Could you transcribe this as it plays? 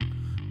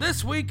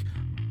This week,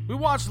 we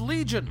watched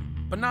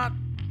Legion, but not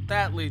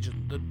that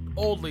Legion, the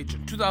old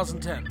Legion,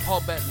 2010,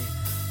 Paul Bettany.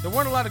 There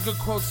weren't a lot of good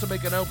quotes to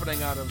make an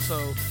opening out of, so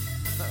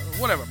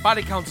whatever,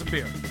 body counts and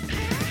beer.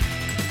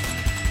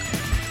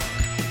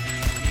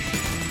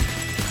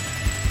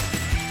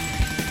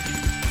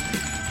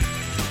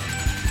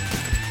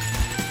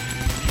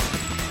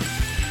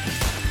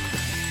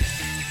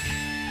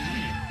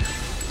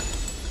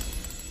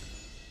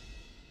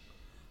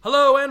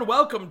 Hello and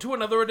welcome to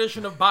another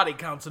edition of Body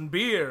Counts and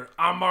Beer.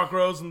 I'm Mark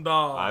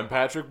Rosendahl. I'm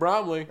Patrick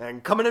Bromley.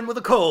 And coming in with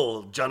a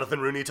cold, Jonathan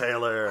Rooney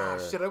Taylor.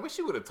 Oh, shit, I wish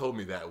you would have told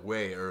me that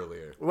way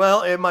earlier.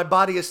 Well, my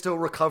body is still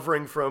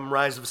recovering from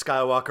Rise of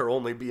Skywalker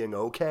only being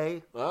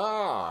okay.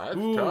 Ah,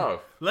 that's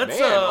tough. Let's,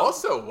 Man,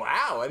 also,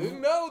 wow, I didn't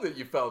know that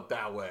you felt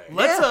that way.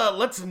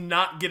 Let's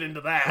not get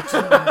into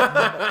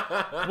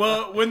that.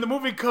 Well, when the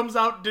movie comes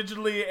out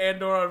digitally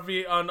and or on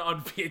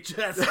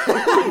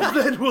VHS,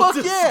 then we'll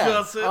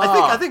discuss it.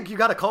 I think you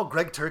got to call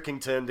Greg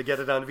Turkington to get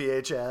it on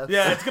VHS.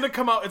 Yeah, it's gonna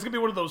come out. It's gonna be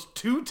one of those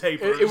two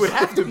tapers. It would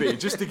have to be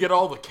just to get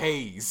all the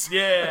K's.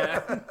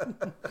 Yeah.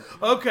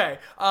 Okay.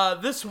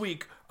 This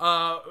week,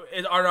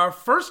 in our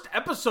first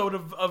episode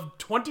of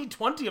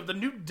 2020 of the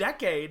new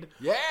decade,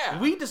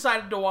 we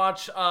decided to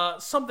watch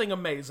something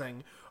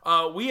amazing.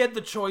 We had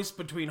the choice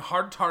between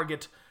Hard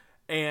Target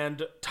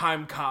and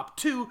Time Cop,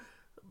 two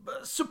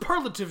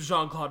superlative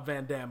Jean-Claude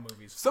Van Damme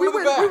movies. We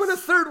went a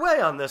third way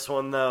on this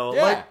one, though.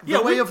 Yeah. Like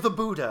the way of the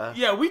Buddha.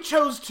 Yeah, we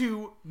chose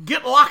to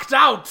get locked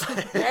out.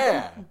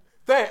 Yeah.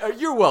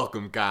 You're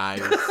welcome,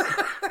 guys.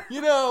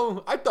 You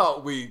know, I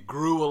thought we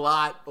grew a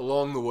lot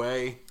along the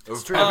way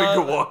of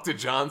having to walk to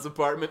John's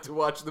apartment to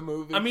watch the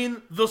movie. I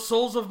mean, the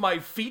soles of my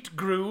feet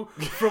grew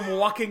from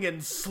walking in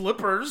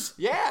slippers.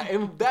 Yeah,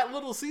 and that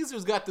Little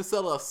Caesars got to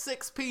sell us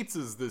 6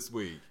 pizzas this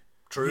week.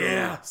 True.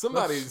 Yeah.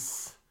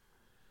 Somebody's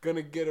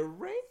gonna get a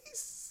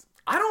raise?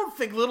 I don't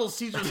think Little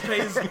Caesars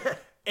pays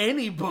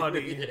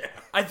anybody. Yeah.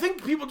 I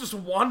think people just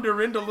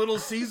wander into Little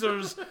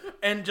Caesars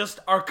and just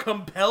are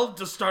compelled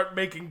to start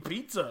making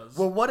pizzas.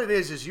 Well, what it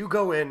is you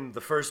go in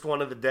the first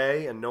one of the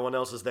day and no one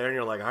else is there and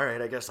you're like, all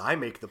right, I guess I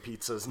make the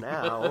pizzas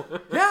now.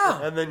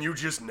 Yeah. And then you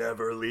just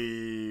never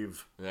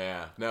leave.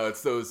 Yeah, no,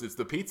 it's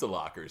the pizza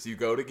lockers. You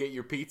go to get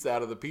your pizza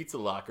out of the pizza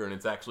locker and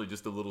it's actually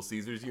just a Little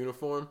Caesars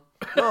uniform.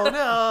 Oh,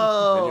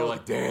 no. And you're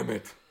like, damn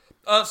it.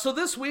 So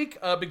this week,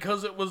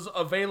 because it was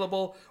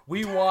available,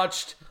 we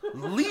watched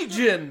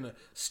Legion,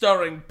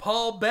 starring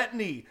Paul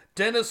Bettany,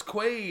 Dennis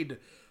Quaid,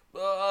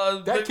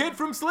 That kid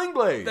from Sling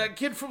Blade. that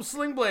kid from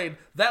Sling Blade,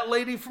 that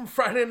lady from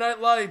Friday Night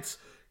Lights,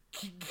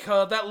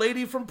 that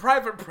lady from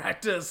Private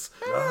Practice,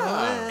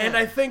 and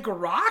I think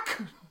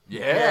Rock.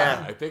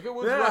 Yeah, I think it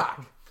was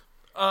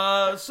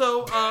Rock.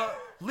 So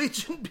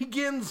Legion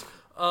begins,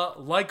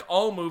 like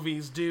all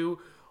movies do,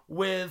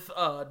 with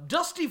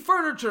dusty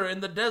furniture in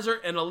the desert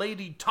and a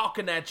lady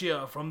talking at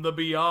you from the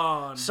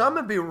beyond. So I'm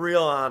going to be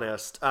real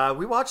honest.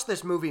 We watched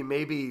this movie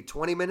maybe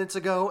 20 minutes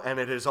ago, and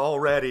it is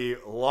already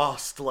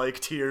lost like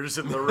tears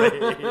in the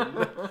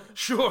rain.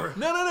 Sure.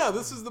 No.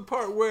 This is the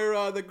part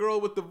where the girl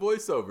with the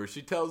voiceover,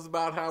 she tells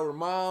about how her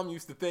mom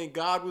used to think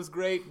God was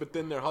great, but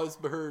then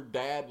her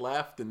dad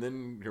left, and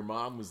then her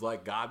mom was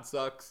like, God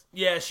sucks.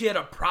 Yeah, she had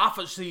a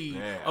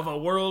prophecy of a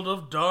world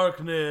of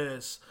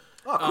darkness.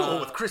 Oh, cool,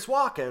 with Chris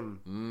Walken.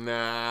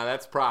 Nah,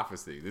 that's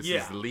Prophecy. This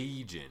Yeah. is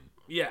Legion.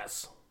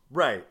 Yes.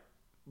 Right.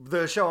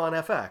 The show on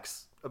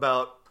FX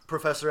about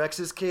Professor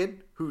X's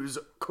kid who's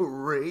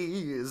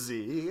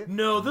crazy.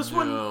 No, this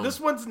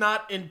one's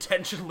not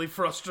intentionally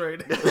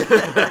frustrating.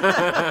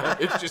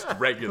 It's just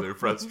regular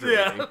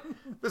frustrating. Yeah.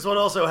 This one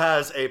also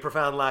has a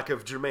profound lack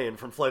of Jermaine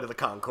from Flight of the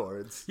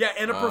Conchords. Yeah,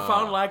 and a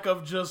profound lack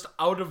of just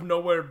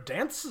out-of-nowhere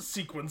dance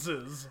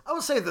sequences. I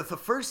would say that the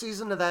first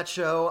season of that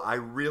show, I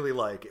really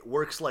like. It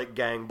works like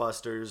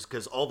gangbusters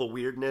because all the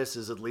weirdness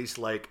is at least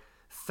like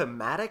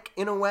thematic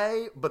in a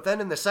way, but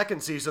then in the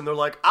second season they're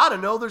like, I don't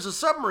know, there's a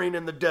submarine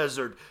in the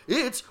desert.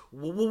 It's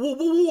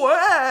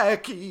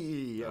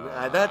wacky.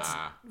 That's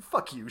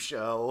fuck you,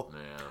 show.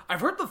 Yeah. I've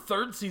heard the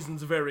third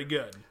season's very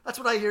good. That's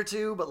what I hear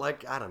too, but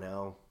like, I don't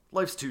know.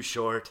 Life's too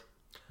short.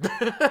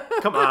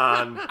 Come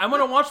on. I'm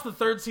gonna watch the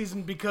third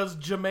season because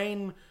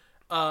Jermaine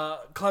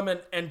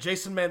Clement and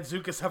Jason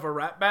Mantzoukas have a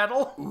rap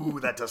battle.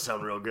 Ooh, that does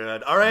sound real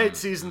good. All right,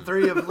 season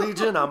 3 of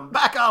Legion, I'm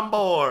back on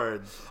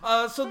board.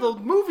 So the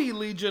movie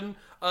Legion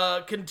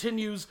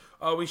continues.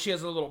 She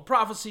has a little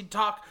prophecy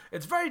talk.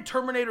 It's very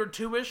Terminator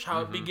 2-ish,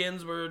 how it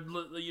begins where,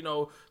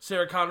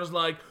 Sarah Connor's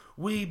like,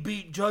 we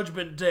beat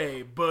Judgment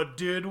Day, but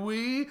did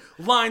we?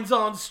 Lines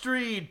on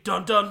street,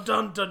 dun dun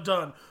dun dun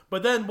dun.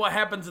 But then what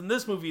happens in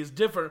this movie is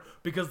different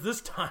because this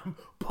time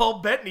Paul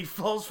Bettany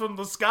falls from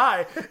the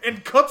sky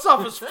and cuts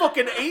off his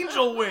fucking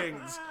angel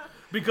wings.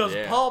 Because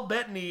Paul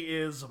Bettany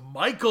is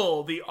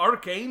Michael, the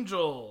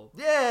Archangel.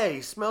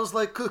 Yay, smells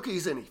like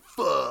cookies and he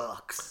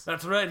fucks.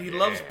 That's right. He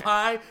loves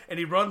pie, and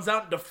he runs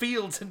out into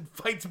fields and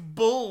fights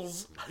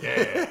bulls.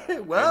 Yeah.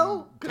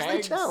 Well, because they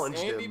Tags challenged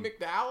Andy him.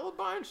 McDowell a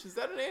bunch? Is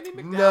that an Andy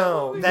McDowell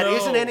No, movie? that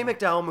is an No. Andy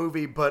McDowell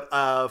movie, but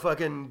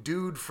fucking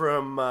dude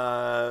from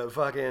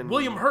fucking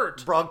William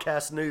Hurt.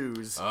 Broadcast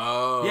News.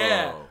 Oh.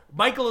 Yeah.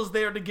 Michael is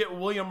there to get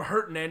William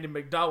Hurt and Andy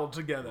McDowell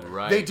together.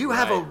 Right. They do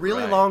have a right,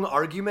 really right. long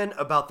argument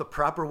about the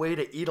proper way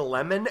to eat a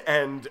lemon,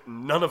 and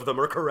none of them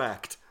are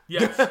correct.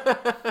 Yes.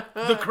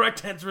 The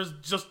correct answer is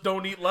just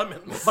don't eat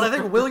lemons. But I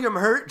think William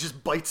Hurt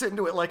just bites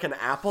into it like an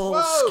apple,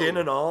 Whoa. skin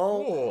and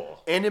all.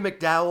 Cool. Andy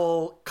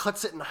McDowell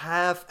cuts it in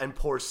half and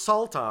pours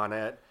salt on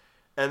it,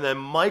 and then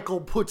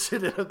Michael puts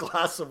it in a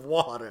glass of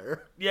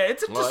water. Yeah,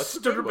 it's a Well, that's a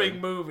good disturbing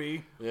one.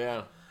 movie.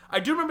 Yeah. I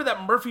do remember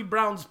that Murphy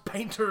Brown's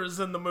painter is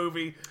in the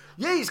movie.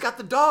 Yeah, he's got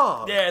the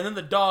dog. Yeah, and then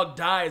the dog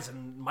dies,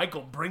 and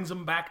Michael brings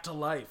him back to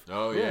life.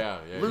 Oh, yeah.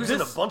 Losing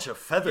This- a bunch of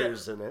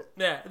feathers in it.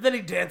 Yeah, and then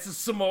he dances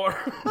some more.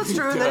 That's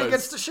true, and then he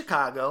does. gets to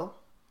Chicago.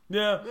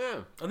 Yeah.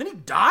 Yeah. And then he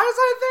dies,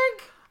 I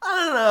think? I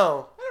don't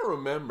know. I don't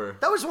remember.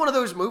 That was one of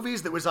those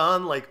movies that was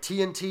on, like,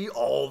 TNT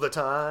all the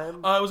time.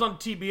 It was on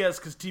TBS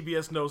because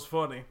TBS knows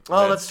funny.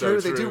 Oh, That's that's so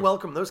true. They do true.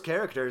 welcome those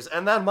characters.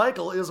 And that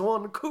Michael is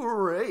one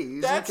crazy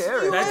That's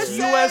character. That's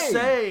USA.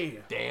 USA.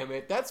 Damn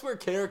it. That's where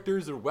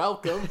characters are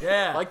welcome.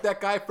 Yeah. Like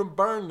that guy from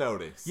Burn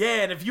Notice.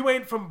 Yeah, and if you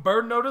ain't from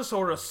Bird Notice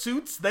or a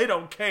Suits, they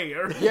don't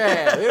care.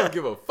 Yeah, they don't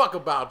give a fuck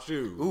about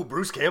you. Ooh,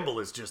 Bruce Campbell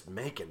is just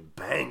making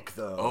bank,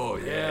 though. Oh,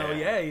 yeah. Hell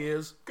yeah, he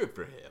is. Good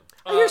for him.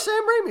 I hear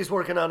Sam Raimi's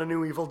working on a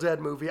new Evil Dead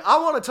movie. I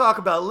want to talk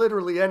about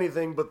literally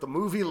anything but the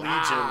movie Legion.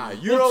 Ah,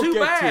 you Well, don't too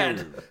get bad.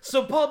 to.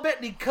 So Paul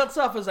Bettany cuts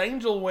off his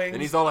angel wings,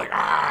 And he's all like,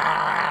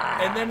 ah.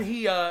 and then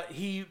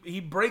he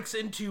breaks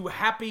into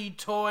Happy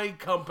Toy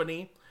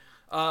Company,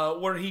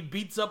 where he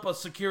beats up a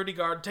security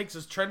guard, takes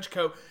his trench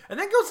coat, and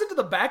then goes into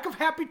the back of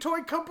Happy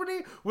Toy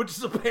Company, which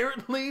is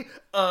apparently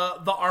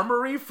the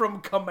armory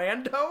from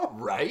Commando.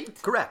 Right?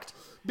 Correct.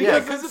 Yeah, Yeah,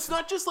 because it's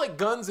not just like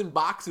guns and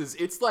boxes.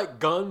 It's like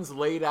guns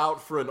laid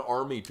out for an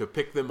army to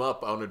pick them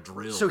up on a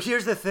drill. so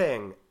here's the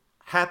thing.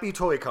 Happy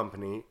Toy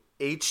Company,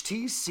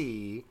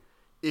 HTC,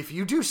 if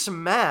you do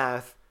some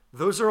math,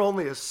 those are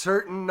only a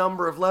certain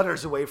number of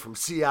letters away from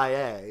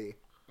CIA.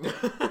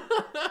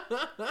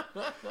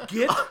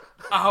 Get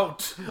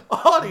out.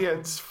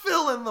 Audience,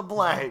 fill in the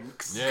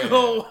blanks. yeah.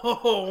 Go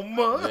home.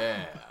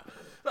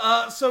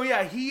 Yeah. So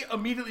yeah, he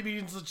immediately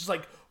begins just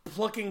like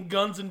plucking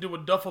guns into a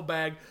duffel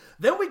bag.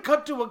 Then we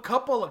cut to a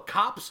couple of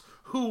cops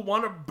who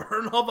want to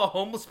burn all the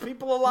homeless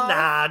people alive.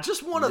 Nah,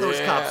 just one of those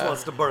cops Yeah.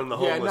 wants to burn the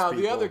homeless Yeah, now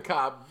people. the other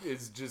cop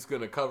is just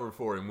going to cover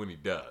for him when he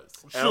does.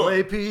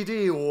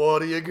 LAPD,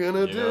 what are you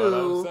gonna You do?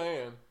 know what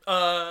I'm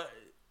saying?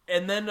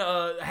 And then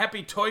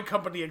Happy Toy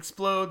Company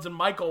explodes and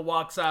Michael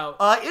walks out.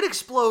 It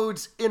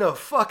explodes in a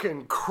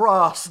fucking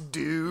cross,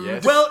 dude.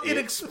 Yes. Well, it It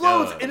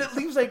explodes does. and it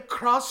leaves a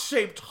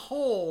cross-shaped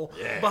hole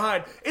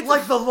behind. It's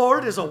Like the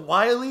Lord is a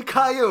wily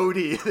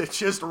coyote that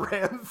just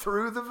ran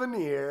through the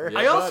veneer.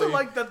 I also buddy.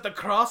 like that the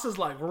cross is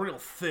like real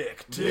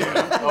thick too.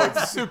 Oh,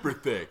 it's super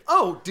thick.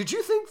 Oh, did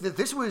you think that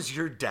this was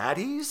your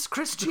daddy's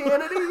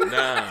Christianity?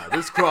 Nah,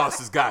 this cross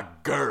has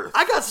got girth.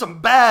 I got some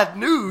bad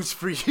news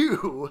for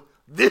you.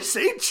 This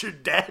ain't your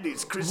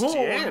daddy's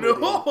Christianity.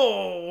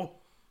 Oh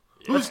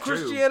no! Whose true.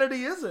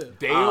 Christianity is it?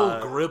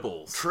 Dale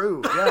Gribbles.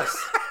 True, yes.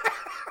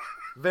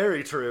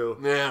 Very true.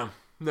 Yeah,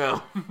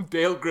 no.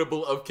 Dale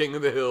Gribble of King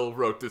of the Hill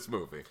wrote this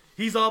movie.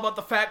 He's all about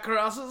the fat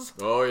crosses.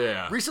 Oh,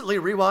 yeah. Recently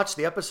rewatched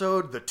the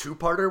episode, the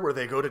two-parter where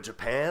they go to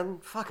Japan.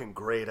 Fucking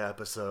great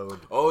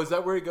episode. Oh, is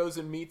that where he goes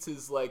and meets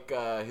his, like,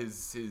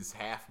 his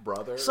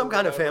half-brother? Some or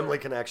kind of whatever? family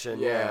connection.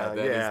 Yeah, Yeah,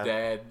 that yeah. his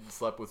dad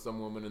slept with some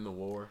woman in the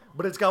war.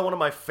 But it's got one of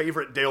my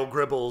favorite Dale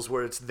Gribbles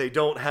where it's they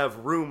don't have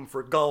room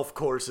for golf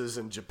courses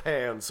in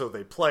Japan, so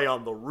they play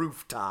on the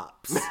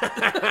rooftops.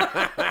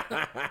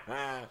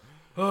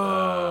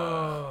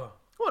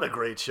 What a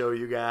great show,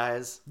 you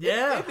guys.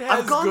 Yeah. It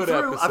has I've gone good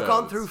through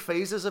episodes.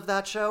 phases of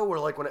that show where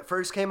like when it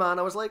first came on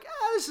I was like,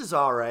 this is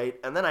all right,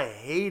 and then I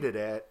hated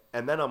it,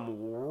 and then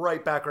I'm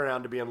right back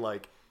around to being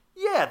like,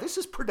 yeah, this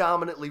is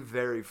predominantly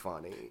very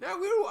funny. Yeah,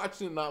 we were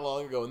watching it not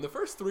long ago, and the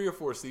first 3 or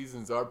 4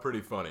 seasons are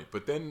pretty funny,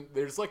 but then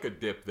there's like a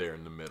dip there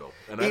in the middle.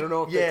 And I don't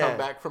know if they yeah. come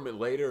back from it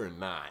later or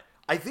not.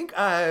 I think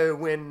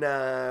when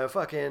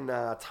fucking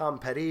Tom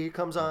Petty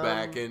comes on,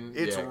 Back in,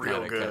 it's yeah, real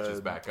kinda good. catches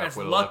back up That's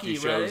when Lucky, Lucky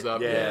shows right?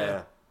 up.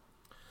 Yeah.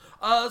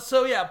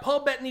 So yeah,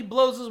 Paul Bettany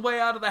blows his way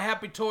out of the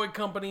Happy Toy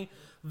Company.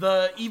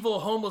 The evil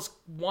homeless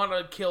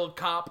wanna kill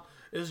cop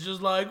is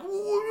just like,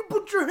 you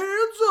put your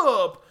hands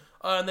up.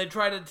 And they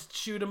try to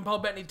shoot him. Paul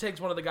Bettany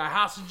takes one of the guy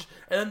hostage,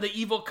 and then the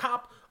evil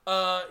cop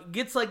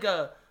gets like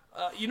a,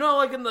 you know,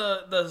 like in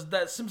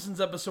that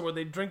Simpsons episode where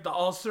they drink the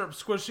all syrup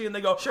squishy and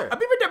they go, Sure. Yeah,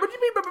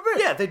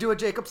 Yeah, they do a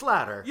Jacob's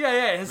Ladder.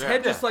 yeah. His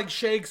head Yeah. just like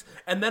shakes,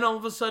 and then all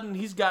of a sudden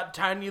he's got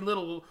tiny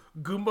little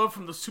Goomba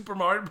from the Super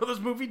Mario Brothers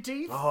movie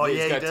teeth, Oh, He's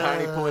yeah, got he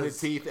tiny does. pointed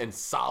teeth and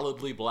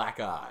solidly black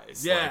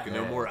eyes. Yeah. Like,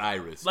 no more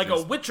iris. like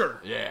just- a Witcher.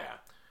 Yeah.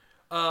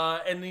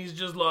 And he's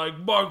just like,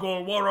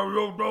 Michael, what are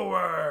you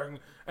doing?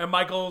 And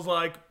Michael's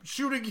like,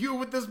 shooting you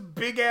with this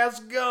big-ass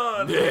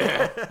gun.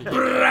 Yeah.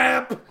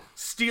 Brap!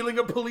 Stealing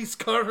a police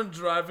car and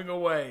driving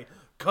away.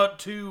 Cut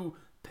to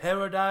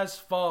Paradise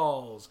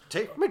Falls.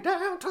 Take me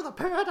down to the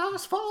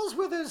Paradise Falls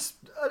with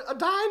a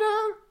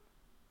diner.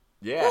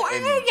 Yeah,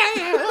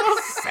 and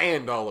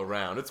sand all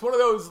around. It's one of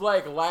those,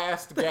 like,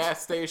 last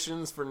gas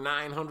stations for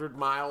 900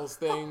 miles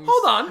things.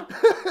 Hold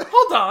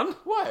on.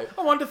 What?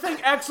 I wanted to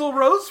thank Axl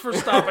Rose for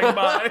stopping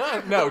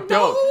by. No,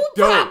 don't.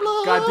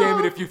 God damn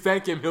it, if you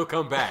thank him, he'll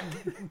come back.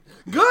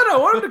 Good, I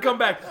want him to come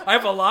back. I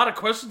have a lot of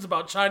questions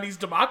about Chinese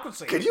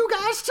democracy. Could you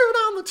guys turn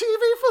on the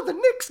TV for the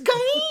Knicks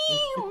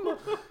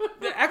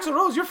game? Axl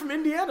Rose, you're from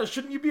Indiana.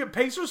 Shouldn't you be a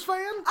Pacers fan?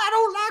 I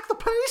don't like the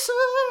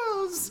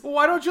Pacers. Well,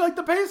 why don't you like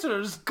the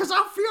Pacers? Because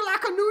I feel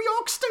like a New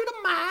York state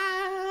of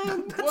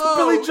mind. That's a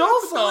Billy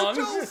Joel song.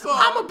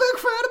 I'm a big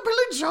fan of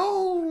Billy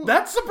Joel.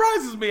 That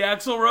surprises me,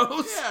 Axl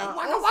Rose. Yeah.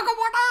 Waka waka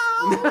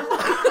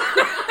waka.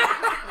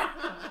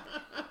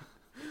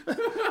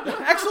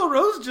 Axl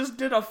Rose just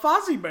did a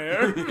Fozzie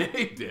Bear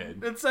He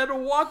did. and said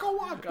waka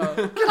waka.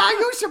 Can I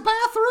use your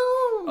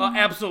bathroom?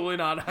 Absolutely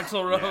not,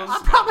 Axl Rose. I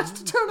promise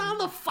to turn on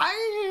the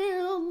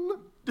fan.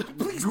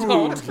 Please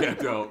don't. Yeah,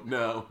 don't.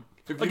 No.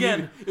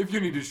 If you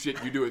need to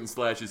shit, you do it in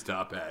Slash's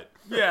top hat.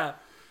 Yeah.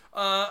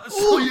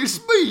 Oh, it's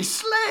me,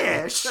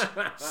 Slash.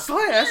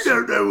 Slash.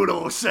 You don't know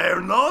what I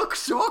sound like,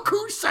 so I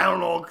could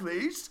sound like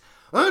this.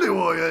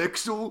 Anyway,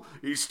 Axel,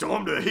 it's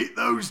time to hit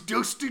those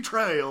dusty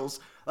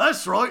trails.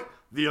 That's right,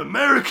 the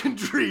American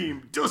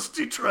dream,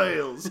 Dusty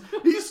Trails.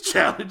 He's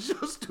challenged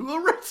us to a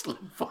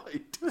wrestling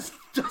fight.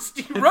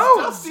 Dusty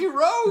Rhodes. Dusty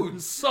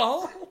Rhodes.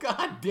 So?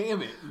 God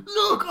damn it.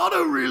 Look, I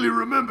don't really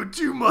remember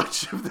too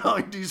much of the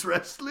 90s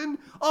wrestling.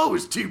 I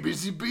was too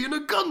busy being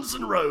a Guns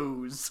N'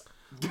 Roses.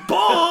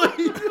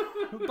 Bye!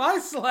 Bye,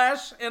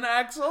 Slash and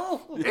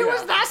Axel. It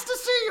was nice to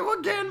see you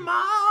again,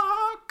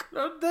 Mark.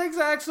 Thanks,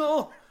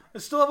 Axel. I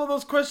still have all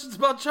those questions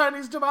about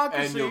Chinese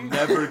democracy. And you'll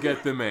never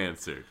get them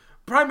answered.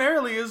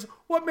 Primarily is,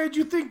 what made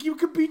you think you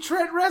could beat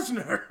Trent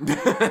Reznor?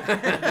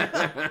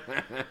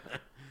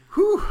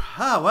 Whew.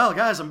 Ah, well,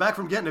 guys, I'm back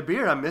from getting a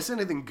beer. I miss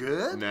anything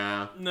good?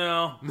 Nah.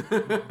 No.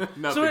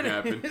 Nothing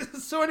happened.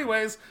 So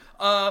anyways,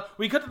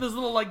 we cut to this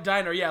little, like,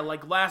 diner. Yeah,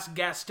 like, last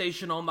gas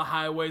station on the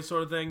highway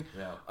sort of thing.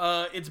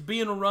 Yeah. It's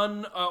being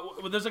run,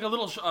 there's like a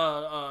little,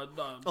 A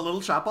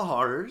little shop of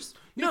horrors.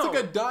 It's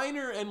like a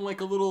diner and like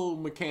a little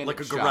mechanic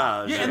Like a shop.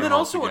 garage. yeah, Yeah, and then all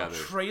also together. a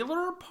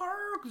trailer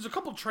park? There's a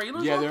couple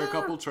trailers Yeah, out there are a there?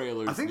 couple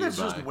trailers. I think that's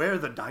nearby. just where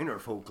the diner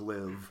folk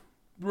live.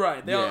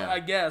 Right, they all, Yeah. I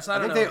guess. I I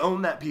don't think know. they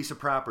own that piece of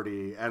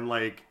property, and,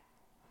 like,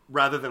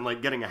 rather than,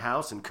 like, getting a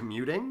house and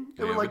commuting,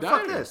 they were have a like,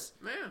 fuck diner. this.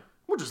 Yeah.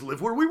 We'll just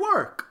live where we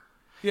work.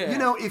 Yeah. You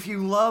know, if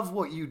you love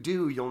what you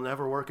do, you'll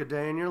never work a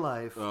day in your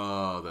life.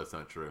 Oh, that's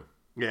not true.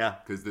 Yeah.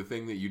 Because the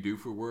thing that you do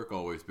for work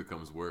always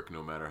becomes work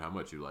no matter how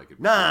much you like it.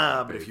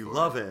 Nah, but if you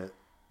love it,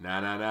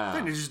 Nah.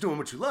 then you're just doing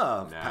what you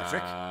love, Nah,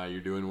 Patrick.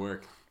 you're doing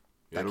work.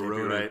 That It'll can't be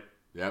ruin right. it.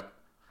 Yep.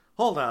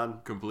 Hold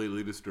on.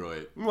 Completely destroy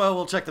it. Well,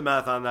 we'll check the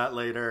math on that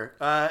later.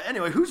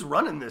 Anyway, who's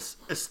running this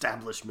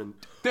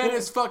establishment?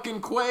 Dennis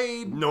fucking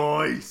Quaid.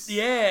 Nice.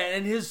 Yeah,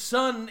 and his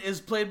son is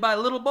played by a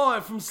little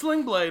boy from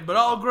Sling Blade, but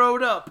all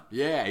grown up.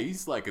 Yeah,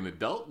 he's like an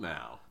adult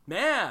now.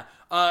 Yeah.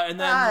 And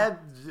then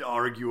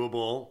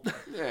Arguable.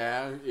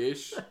 Yeah,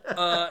 ish.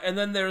 and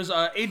then there's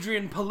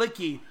Adrian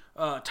Palicki,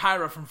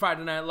 Tyra from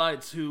Friday Night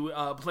Lights, who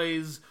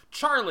plays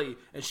Charlie,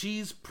 and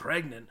she's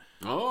pregnant.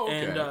 Oh,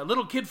 okay. And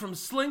little kid from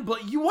Sling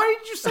Blade. Why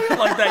did you say it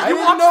like that? I You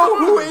didn't watched know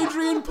the who movie.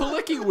 Adrian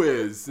Palicki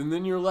was. And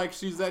then you're like,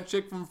 she's that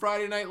chick from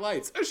Friday Night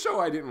Lights. A show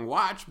I didn't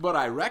watch, but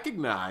I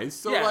recognize.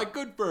 So, Yeah. like,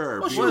 good for her.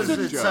 Well, she being was in in-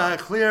 the It's show.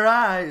 Clear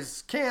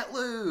Eyes, Can't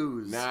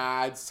Lose.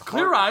 Nah, it's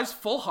Clear hard. eyes,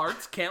 full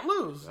hearts, can't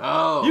lose.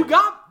 Oh. You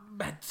got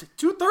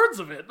 2/3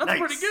 of it. That's Nice.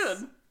 pretty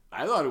good.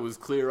 I thought it was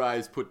clear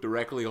eyes put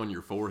directly on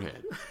your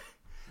forehead.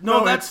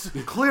 No, that's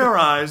Clear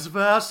Eyes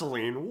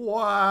Vaseline.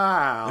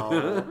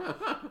 Wow.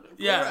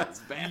 yeah. eyes,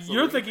 Vaseline.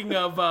 You're thinking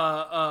of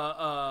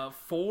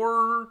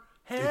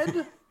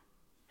forehead.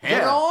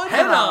 Head on?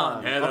 Head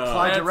on. Head on.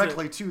 Apply That's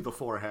directly to the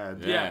forehead.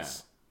 Yeah.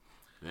 Yes.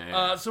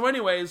 Yeah. So,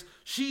 anyways,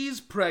 she's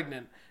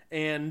pregnant,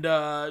 and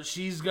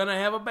she's gonna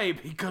have a baby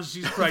because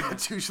she's pregnant.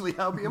 That's usually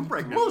how being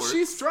pregnant well, works.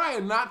 she's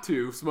trying not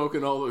to,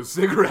 smoking all those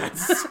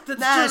cigarettes.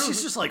 That's Nah, true.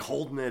 she's just like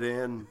holding it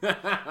in.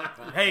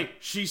 Hey,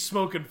 she's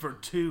smoking for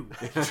 2.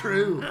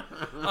 True.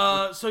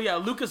 So yeah,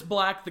 Lucas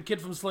Black, the kid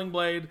from Sling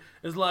Blade,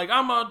 is like,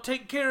 I'm gonna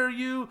take care of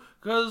you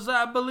because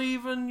I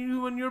believe in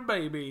you and your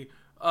baby.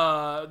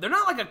 They're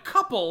not like a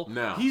couple.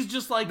 No. He's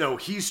just like, No,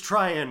 he's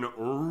trying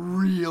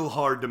real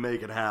hard to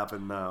make it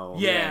happen, though.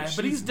 yeah, Yeah,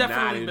 but he's she's not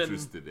definitely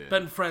interested in.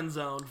 been friend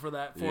zoned for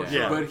that for Yeah.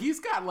 sure. But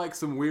he's got like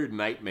some weird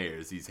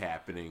nightmares he's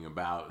happening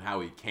about how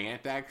he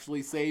can't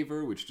actually save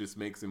her, which just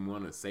makes him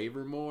want to save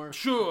her more.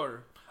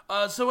 Sure.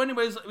 So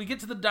anyways, we get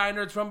to the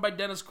diner. It's run by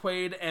Dennis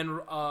Quaid and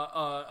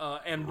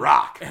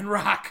Rock. And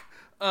Rock.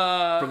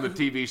 From the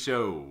TV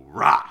show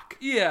Rock.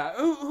 Yeah,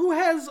 who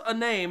has a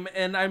name,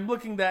 and I'm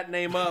looking that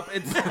name up.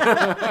 It's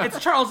it's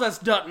Charles S.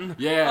 Dutton.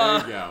 Yeah,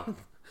 there you go.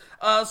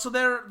 So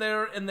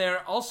they're in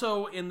there.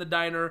 Also in the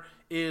diner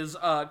is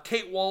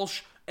Kate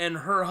Walsh and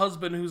her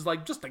husband, who's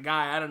like just a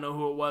guy. I don't know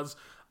who it was.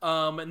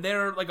 And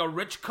they're like a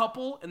rich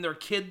couple and their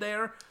kid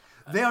there.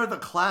 They are the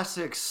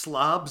classic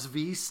slobs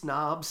v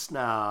snobs,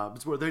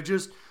 where they're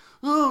just,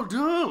 oh,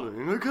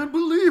 darling, I can't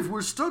believe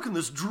we're stuck in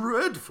this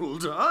dreadful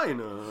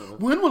diner.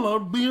 When will our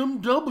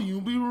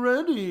BMW be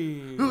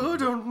ready? I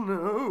don't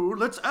know.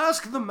 Let's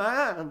ask the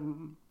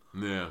man.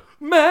 Yeah.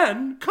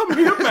 Man, come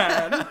here,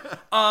 man.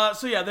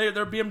 So yeah,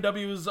 their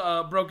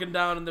BMW's broken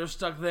down and they're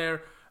stuck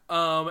there.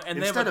 And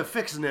Instead of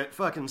fixing it,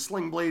 fucking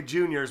Sling Blade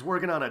Jr. is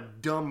working on a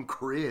dumb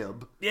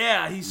crib.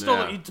 yeah, he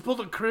pulled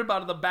a crib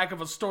out of the back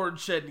of a storage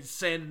shed and he's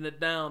sanding it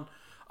down.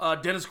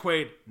 Dennis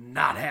Quaid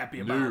not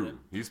happy about it.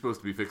 He's supposed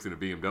to be fixing a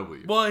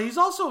BMW. Well, he's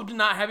also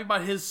not happy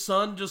about his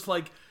son just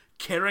like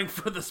caring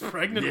for this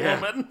pregnant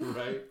woman.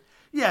 Right?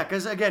 Yeah,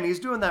 because again, he's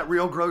doing that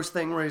real gross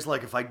thing where he's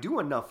like, if I do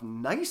enough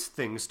nice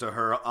things to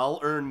her, I'll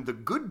earn the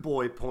good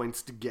boy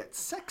points to get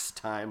sex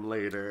time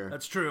later.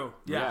 That's true.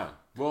 Yeah.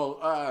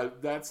 Well,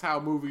 that's how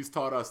movies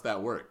taught us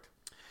that worked.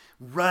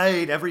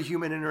 Right, every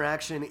human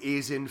interaction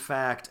is in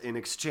fact an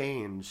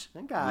exchange.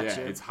 I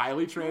gotcha. Yeah, it's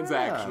highly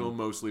transactional,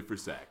 mostly for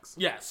sex.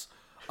 Yes.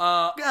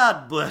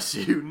 God bless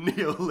you,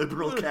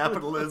 neoliberal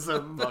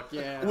capitalism. Fuck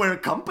yeah. Where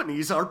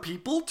companies are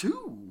people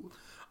too.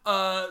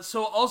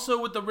 So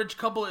also with the rich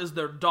couple is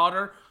their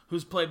daughter,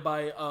 who's played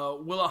by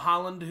Willa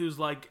Holland, who's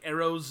like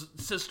Arrow's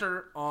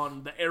sister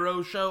on the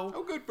Arrow show.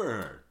 Oh, good for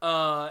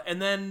her. And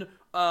then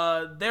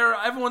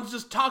everyone's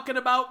just talking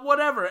about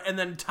whatever, and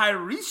then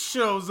Tyrese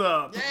shows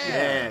up.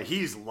 Yeah,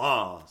 he's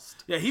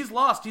lost. Yeah, he's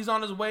lost. He's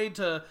on his way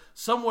to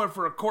somewhere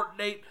for a court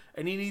date,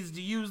 and he needs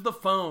to use the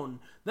phone.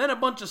 Then a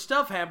bunch of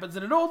stuff happens,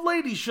 and an old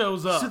lady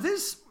shows up. So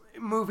this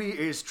movie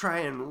is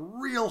trying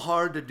real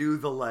hard to do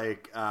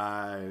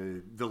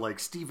the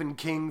Stephen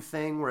King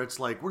thing where it's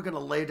like, we're going to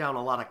lay down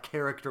a lot of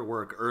character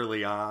work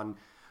early on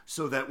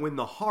so that when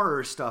the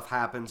horror stuff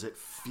happens, it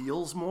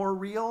feels more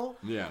real.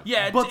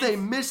 Yeah. But they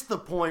missed the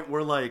point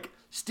where, like,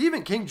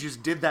 Stephen King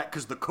just did that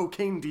because the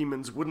cocaine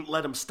demons wouldn't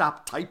let him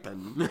stop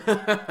typing.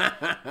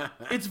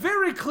 It's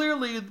very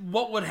clearly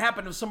what would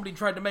happen if somebody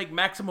tried to make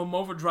Maximum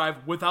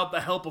Overdrive without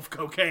the help of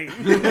cocaine.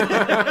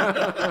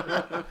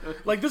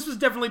 Like, this was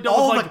definitely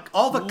done with,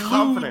 all the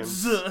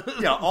confidence. lewds.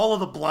 Yeah, all of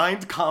the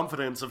blind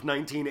confidence of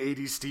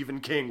 1980s Stephen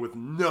King with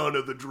none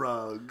of the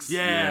drugs.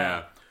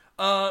 Yeah.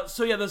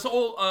 So yeah, this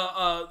whole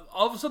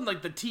all of a sudden,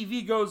 like, the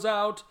TV goes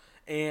out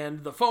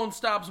and the phone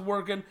stops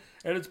working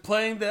and it's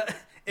playing the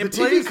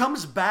TV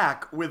comes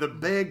back with a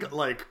big,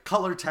 like,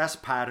 color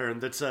test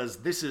pattern that says,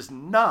 this is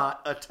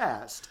not a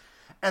test.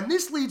 And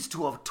this leads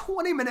to a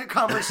 20-minute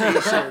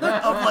conversation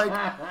of,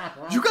 like,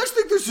 you guys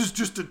think this is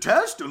just a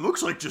test? It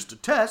looks like just a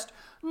test.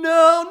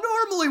 No,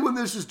 normally when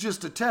this is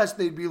just a test,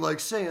 they'd be,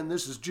 like, saying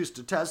this is just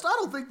a test. I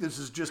don't think this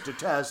is just a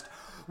test.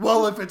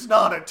 Well, if it's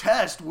not a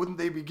test, wouldn't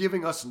they be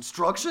giving us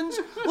instructions?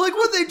 Like,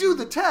 when they do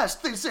the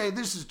test, they say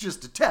this is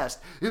just a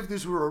test. If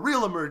this were a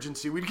real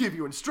emergency, we'd give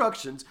you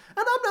instructions. And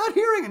I'm not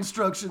hearing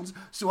instructions,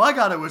 so I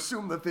gotta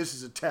assume that this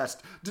is a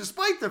test,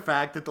 despite the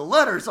fact that the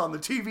letters on the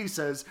TV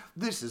says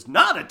this is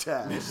not a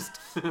test.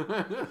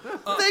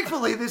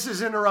 Thankfully, this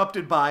is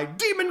interrupted by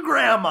Demon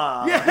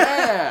Grandma.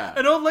 Yeah.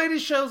 An old lady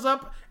shows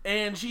up,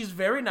 and she's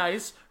very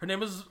nice. Her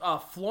name is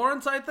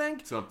Florence, I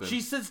think. Something. She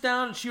sits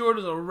down and she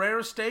orders a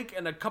rare steak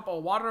and a cup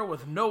of water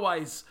with no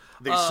ice.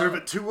 They serve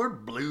it to her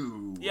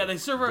blue. Yeah, they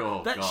serve her.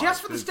 Oh, God. She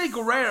asked for the steak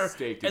rare,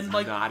 Steak and is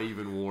like not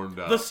even warmed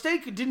up. the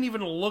steak didn't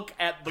even look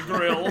at the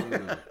grill.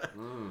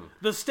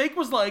 The steak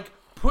was like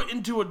put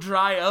into a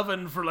dry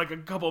oven for like a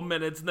couple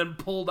minutes and then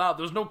pulled out.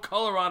 There's no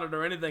color on it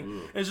or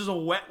anything. It's just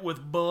wet with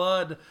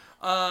blood.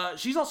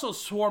 She's also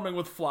swarming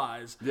with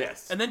flies.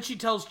 Yes. And then she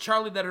tells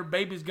Charlie that her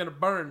baby's gonna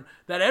burn,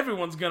 that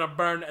everyone's gonna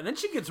burn, and then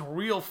she gets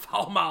real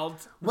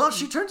foul-mouthed. Well,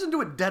 she turns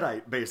into a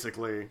deadite,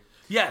 basically.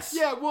 Yes.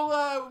 Yeah,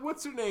 well,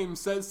 what's her name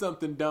says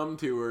something dumb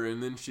to her,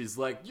 and then she's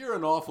like, you're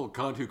an awful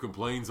cunt who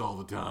complains all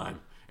the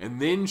time.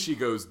 And then she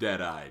goes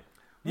dead-eyed.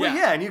 Well,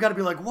 yeah, and you gotta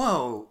be like,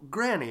 whoa,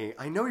 Granny,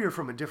 I know you're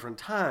from a different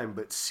time,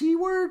 but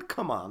C-word?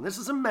 Come on, this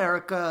is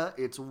America.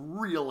 It's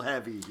real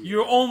heavy here.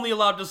 You're only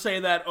allowed to say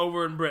that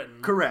over in Britain.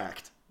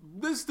 Correct.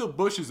 This is still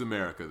Bush's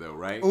America, though,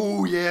 right?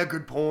 Oh, yeah,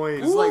 good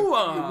point. It's like, Ooh,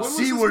 when was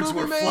this C-words movie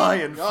were made?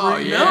 flying free Oh,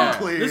 and yeah.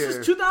 clear. This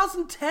is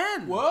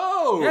 2010.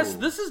 Whoa! Yes,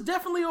 this is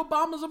definitely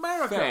Obama's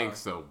America.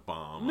 Thanks,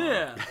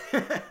 Obama.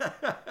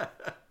 Yeah.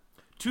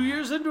 2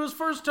 years into his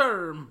first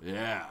term.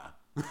 Yeah.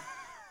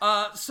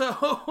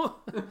 So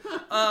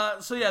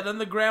yeah, then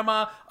the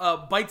grandma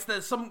bites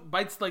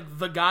like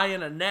the guy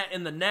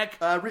in the neck.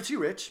 Richie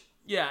Rich.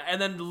 Yeah,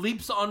 and then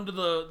leaps onto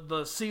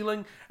the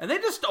ceiling, and they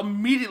just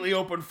immediately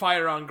open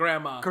fire on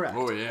grandma. Correct.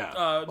 Oh, yeah.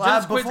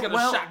 Dennis Quaid's got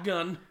a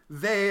shotgun.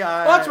 They, Oh,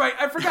 that's right,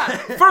 I forgot.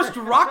 First,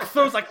 Rock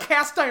throws a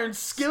cast iron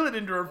skillet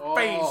into her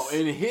face. Oh,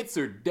 and it hits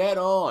her dead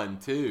on,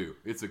 too.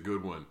 It's a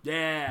good one.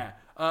 Yeah.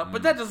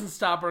 But that doesn't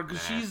stop her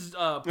because she's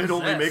possessed. It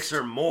only makes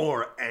her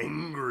more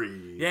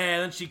angry. Yeah,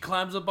 and then she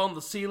climbs up on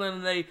the ceiling,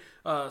 and they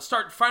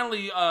start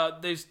finally.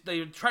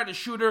 They try to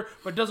shoot her,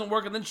 but it doesn't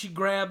work, and then she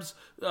grabs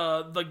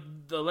the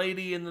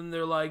lady, and then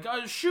they're like,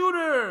 "Shoot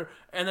her!"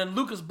 And then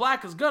Lucas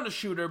Black is gonna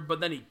shoot her,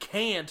 but then he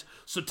can't,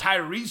 so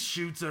Tyrese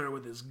shoots her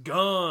with his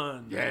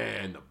gun.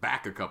 Yeah, in the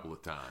back a couple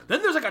of times.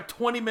 Then there's like a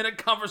 20-minute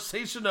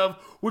conversation of,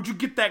 "Where'd you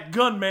get that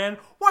gun, man?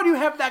 Why do you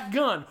have that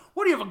gun?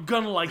 Why do you have a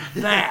gun like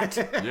that?"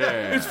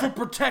 Yeah. It's for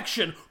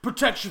protection.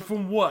 Protection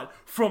from what?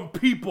 From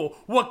people.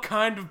 What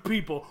kind of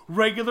people?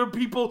 Regular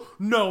people?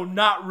 No,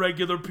 not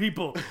regular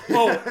people.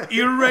 Oh,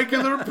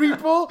 irregular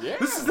people? Yeah.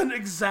 This is an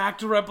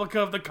exact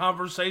replica of the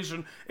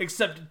conversation,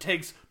 except it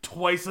takes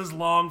twice as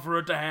long for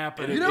it to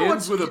happen. And it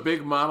ends with a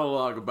big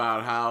monologue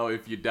about how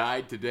if you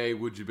died today,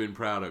 would you have been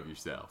proud of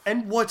yourself?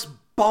 And what's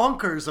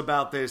bonkers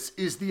about this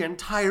is the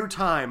entire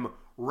time,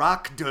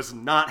 Rock does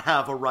not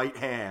have a right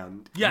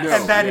hand. Yes. No.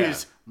 And that Yeah.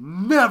 is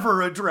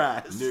never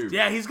addressed. No.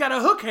 Yeah, he's got a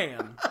hook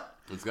hand.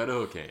 It's got a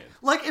hook hand.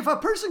 Like, if a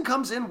person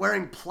comes in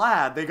wearing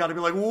plaid, they gotta be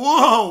like,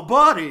 "Whoa,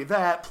 buddy,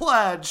 that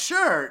plaid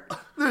shirt.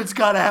 It's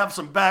gotta have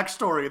some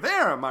backstory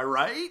there, am I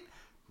right?"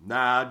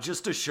 Nah,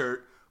 just a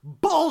shirt.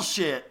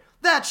 Bullshit!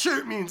 That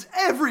shirt means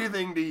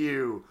everything to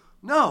you.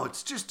 No,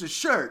 it's just a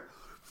shirt.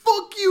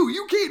 Fuck you,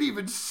 you can't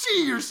even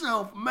see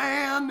yourself,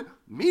 man.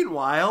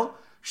 Meanwhile,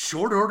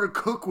 short order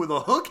cook with a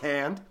hook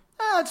hand,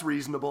 that's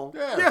reasonable.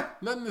 Yeah.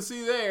 Nothing to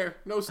see there.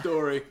 No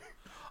story.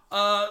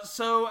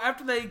 So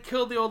after they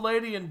kill the old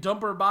lady and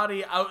dump her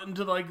body out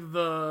into like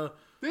the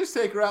They just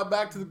take her out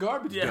back to the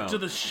garbage dump. to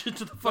the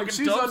fucking Like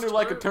she's dumpster. under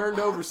like a turned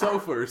over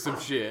sofa or some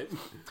shit.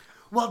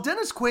 Well,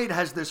 Dennis Quaid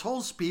has this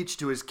whole speech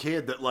to his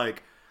kid that,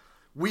 like,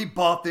 "We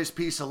bought this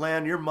piece of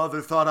land, your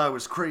mother thought I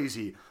was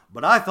crazy,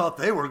 but I thought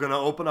they were going to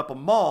open up a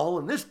mall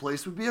and this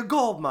place would be a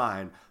gold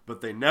mine, but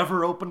they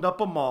never opened up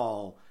a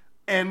mall."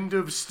 End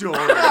of story.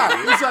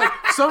 It's like,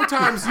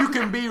 sometimes you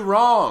can be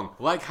wrong.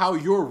 Like how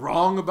you're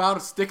wrong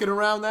about sticking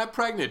around that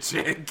pregnant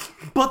chick.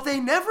 But they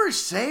never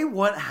say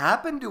what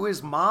happened to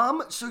his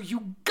mom, so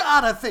you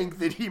gotta think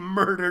that he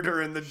murdered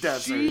her in the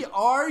desert.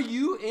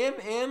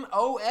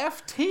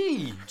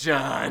 G-R-U-M-N-O-F-T,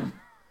 John.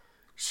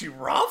 She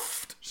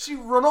roughed? She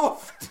run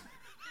off.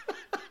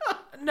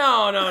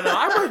 No.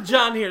 I'm with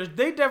John here.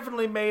 They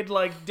definitely made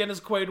like Dennis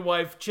Quaid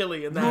wife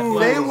chili in that.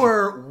 They movie.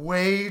 were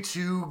way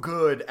too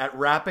good at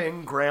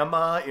wrapping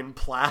grandma in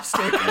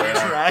plastic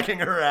and dragging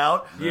her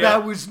out. Yeah.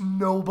 That was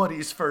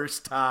nobody's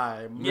first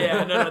time.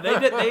 Yeah, no.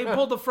 They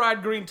pulled the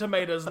fried green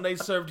tomatoes and they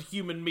served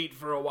human meat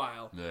for a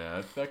while.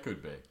 Yeah, that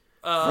could be.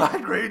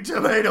 Fried green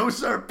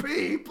tomatoes are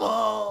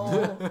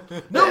people.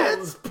 No,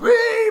 it's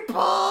people.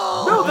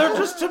 No, they're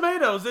just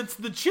tomatoes. It's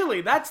the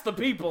chili. That's the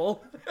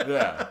people.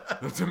 Yeah,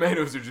 the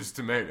tomatoes are just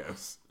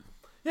tomatoes.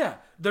 Yeah,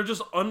 they're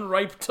just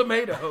unripe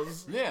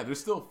tomatoes. Yeah, they're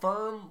still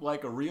firm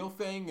like a real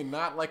thing and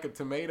not like a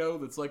tomato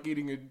that's like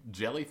eating a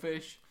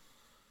jellyfish.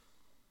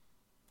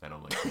 I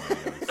don't like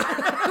tomatoes.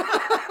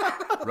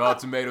 Raw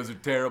tomatoes are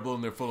terrible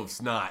and they're full of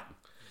snot.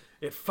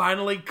 It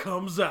finally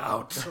comes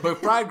out.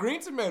 But fried green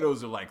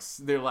tomatoes are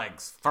they're like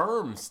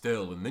firm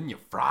still, and then you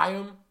fry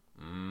them.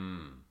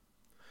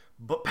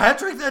 But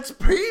Patrick, that's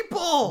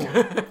people.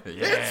 Yeah,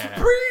 It's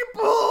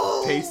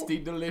people. tasty,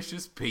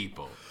 delicious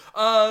people.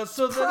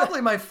 So then,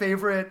 Probably my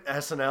favorite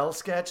SNL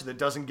sketch that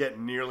doesn't get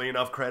nearly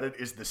enough credit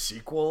is the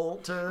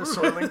sequel to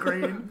Soylent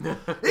Green.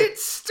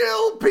 It's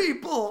still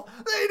people.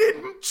 They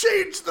didn't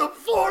change the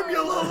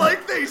formula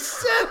like they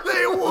said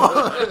they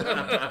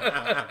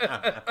would.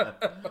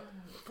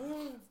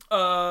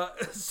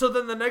 so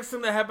then the next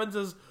thing that happens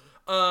is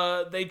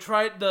they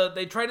try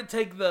to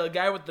take the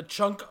guy with the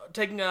chunk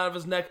taken out of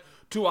his neck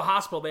to a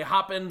hospital. They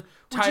hop in.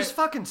 Which is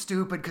fucking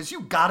stupid because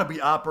you gotta be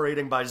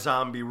operating by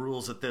zombie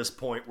rules at this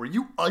point where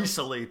you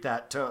isolate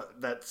that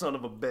son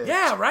of a bitch.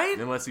 Yeah, right?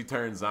 Unless he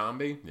turns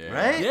zombie. Yeah.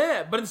 Right?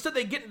 Yeah, but instead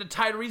they get into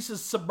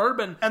Tyrese's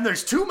Suburban. And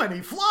there's too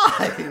many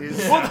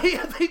flies. Well,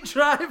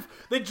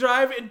 they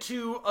drive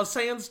into a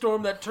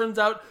sandstorm that turns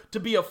out to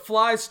be a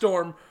fly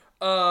storm.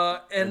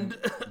 And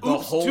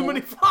oops, too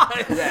many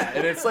flies. Yeah,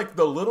 and it's like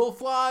the little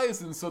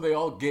flies, and so they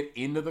all get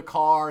into the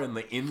car, and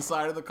the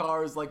inside of the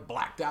car is like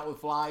blacked out with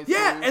flies.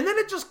 Yeah, too. and then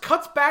it just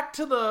cuts back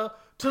to the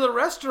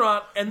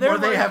restaurant, and Where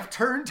they have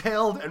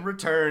turned-tailed and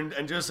returned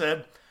and just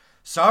said,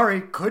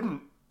 "Sorry,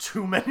 couldn't.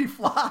 Too many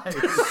flies."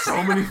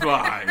 So many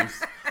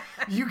flies.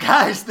 You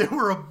guys, there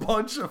were a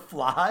bunch of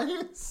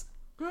flies.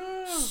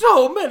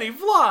 so many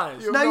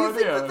flies. Now no you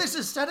think idea. that this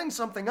is setting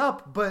something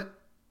up, but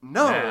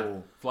no.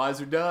 Nah, flies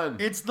are done.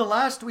 It's the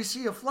last we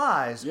see of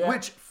flies, Yeah.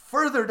 which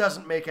further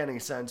doesn't make any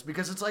sense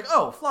because it's like,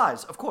 oh,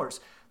 flies, of course.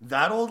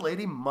 That old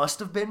lady must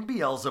have been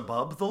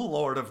Beelzebub, the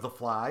lord of the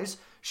flies.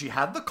 She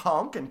had the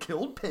conch and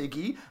killed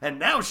Piggy, and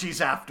now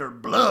she's after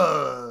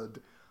blood.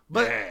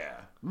 But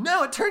Yeah.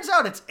 no, it turns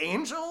out it's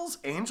angels.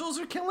 Angels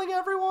are killing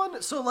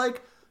everyone. So,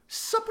 like,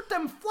 sup with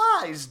them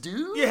flies,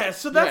 dude. Yeah,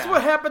 so that's Yeah.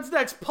 what happens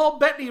next. Paul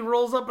Bettany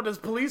rolls up in his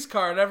police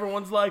car, and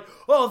everyone's like,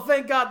 "Oh,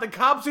 thank God, the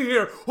cops are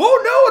here."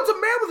 Oh no, it's a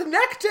man with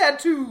neck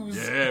tattoos.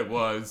 Yeah, it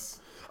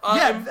was.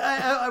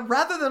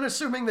 Rather than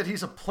assuming that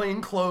he's a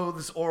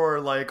plainclothes or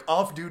like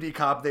off-duty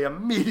cop, they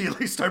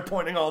immediately start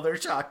pointing all their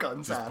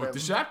shotguns at him. Put the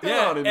shotgun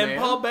on him, and man.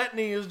 Paul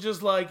Bettany is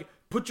just like,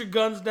 put your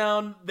guns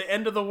down. The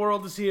end of the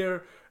world is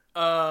here.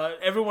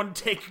 Everyone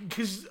take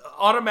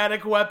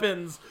automatic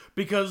weapons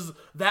because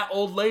that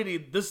old lady,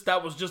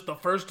 that was just the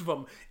first of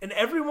them. And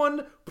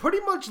everyone pretty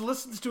much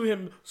listens to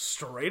him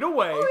straight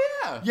away.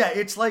 Oh, Yeah,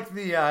 it's like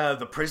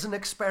the prison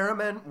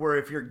experiment where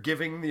if you're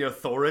giving the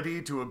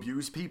authority to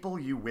abuse people,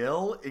 you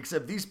will.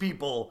 Except these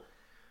people,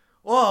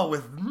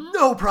 with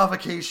no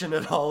provocation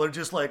at all, are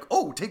just like,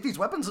 oh, take these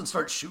weapons and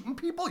start shooting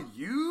people?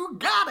 You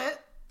got it!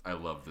 I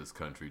love this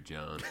country,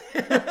 John.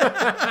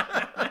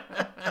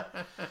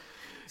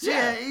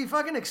 Yeah, he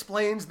fucking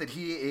explains that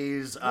he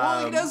is...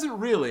 Well, he doesn't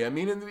really. I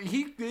mean,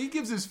 he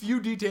gives as few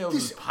details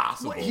as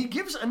possible. He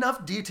gives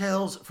enough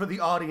details for the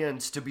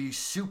audience to be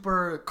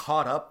super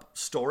caught up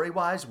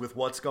story-wise with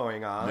what's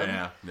going on.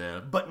 Yeah.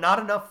 But not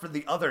enough for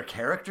the other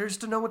characters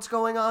to know what's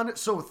going on.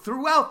 So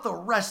throughout the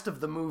rest of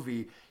the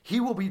movie,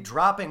 he will be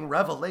dropping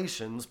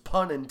revelations,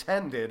 pun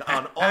intended,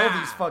 on all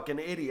these fucking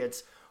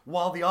idiots,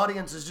 while the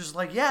audience is just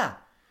like, yeah,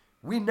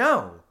 we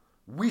know.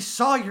 We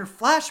saw your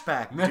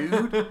flashback,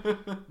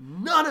 dude.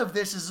 None of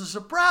this is a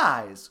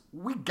surprise.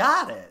 We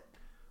got it.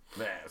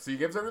 Yeah, so he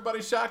gives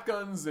everybody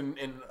shotguns and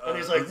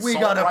he's like, we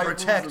gotta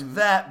protect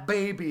that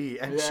baby.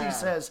 And she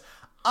says,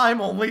 I'm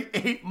only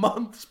 8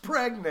 months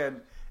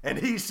pregnant. And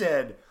he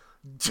said,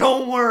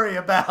 don't worry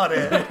about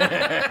it.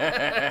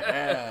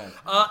 And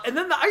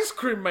then the ice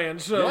cream man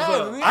shows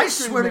up. I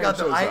swear to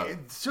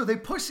God, so they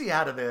pussy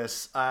out of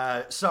this.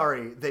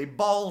 They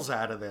balls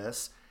out of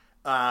this.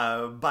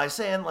 By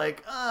saying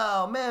like,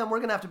 oh man, we're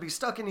gonna have to be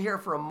stuck in here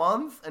for a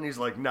month. And he's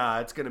like, nah,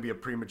 it's gonna be a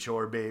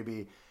premature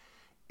baby.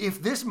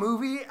 If this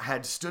movie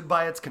had stood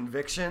by its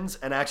convictions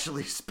and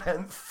actually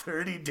spent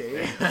 30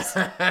 days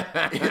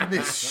in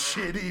this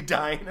shitty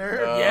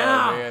diner,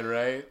 man,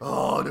 right?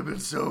 Oh, it'd have been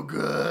so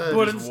good.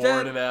 But Just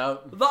instead, worn it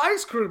out. the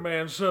ice cream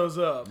man shows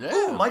up. Yeah.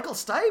 Ooh, Michael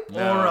Stipe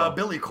or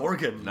Billy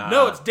Corgan? Nah.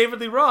 No, it's David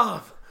Lee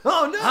Roth.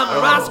 Oh no! I'm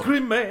an ice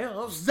cream man.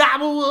 I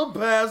will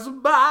pass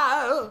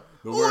by.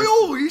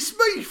 Oh, it's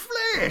me,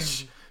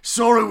 Flash.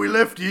 Sorry we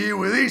left you here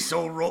with this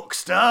old rock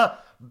star.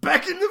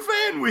 Back in the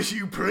van with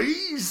you,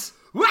 please.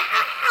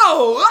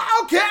 Wow!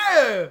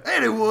 Okay!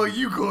 Anyway,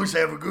 you guys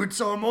have a good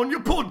time on your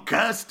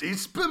podcast.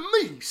 It's been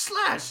me,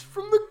 Slash,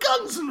 from the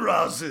Guns N'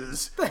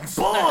 Roses. Thanks,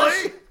 Bye!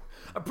 Slash.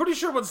 I'm pretty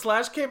sure when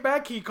Slash came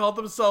back, he called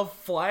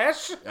himself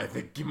Flash. I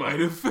think he might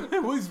have.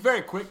 Well, he's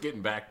very quick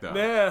getting back, though.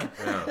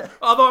 Yeah.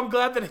 Although I'm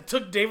glad that he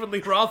took David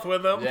Lee Roth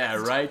with him. Yeah,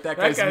 right? That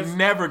guy's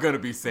never going to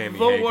be Sammy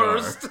The Hagar.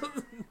 worst.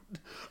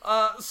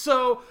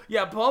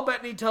 Paul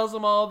Bettany tells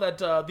them all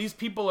that these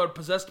people are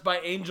possessed by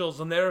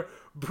angels and they're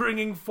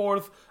bringing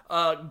forth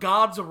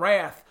God's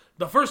wrath.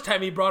 The first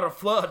time he brought a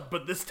flood,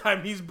 but this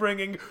time he's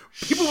bringing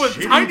people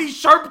with tiny,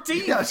 sharp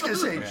teeth. Yeah, I was going to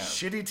say,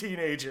 shitty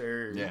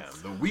teenagers. Yeah,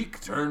 the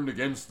weak turned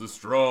against the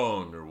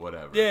strong, or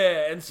whatever.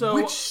 Yeah, and so...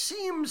 Which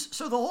seems...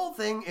 So the whole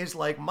thing is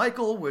like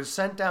Michael was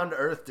sent down to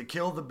Earth to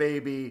kill the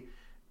baby,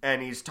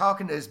 and he's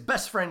talking to his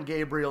best friend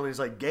Gabriel, and he's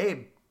like,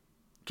 Gabe,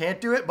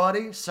 can't do it,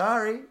 buddy.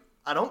 Sorry.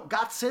 I don't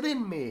got it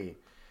in me.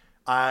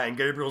 And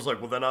Gabriel's like,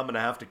 well, then I'm going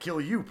to have to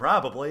kill you,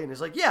 probably. And he's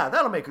like, yeah,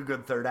 that'll make a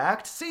good third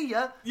act. See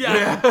ya.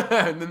 Yeah.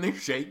 And then they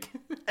shake.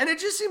 And it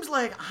just seems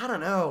like, I don't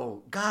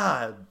know,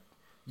 God,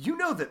 you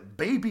know that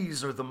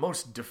babies are the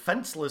most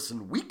defenseless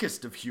and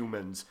weakest of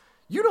humans.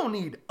 You don't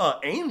need an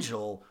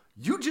angel.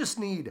 You just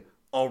need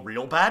a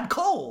real bad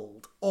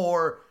cold.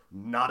 Or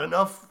not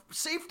enough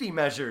safety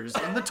measures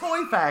in the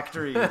toy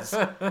factories.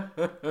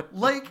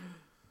 Like,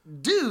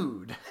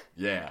 dude.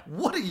 Yeah.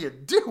 What are you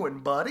doing,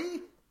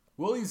 buddy?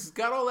 Well, he's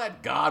got all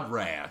that God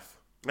wrath.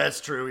 That's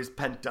true. He's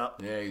pent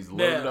up. Yeah, he's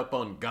loaded up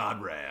on God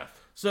wrath.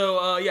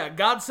 So,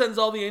 God sends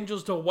all the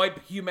angels to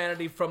wipe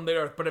humanity from the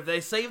earth. But if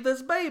they save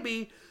this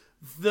baby,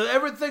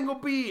 everything will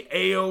be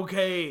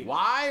A-okay.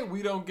 Why?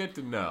 We don't get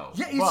to know.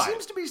 Yeah, it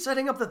seems to be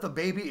setting up that the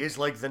baby is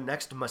like the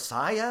next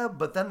Messiah,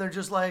 but then they're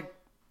just like,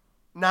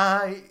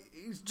 nah,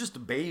 he's just a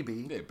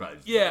baby.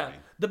 Yeah,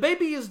 the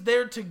baby is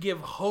there to give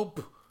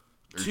hope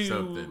to...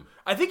 something.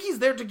 I think he's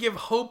there to give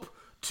hope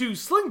to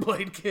Sling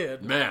Blade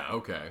Kid. Yeah,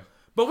 okay.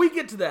 But we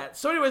get to that.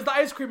 So anyways, the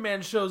ice cream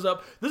man shows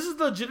up. This is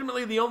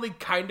legitimately the only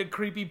kind of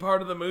creepy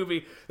part of the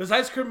movie. This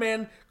ice cream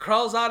man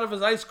crawls out of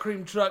his ice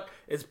cream truck.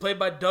 It's played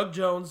by Doug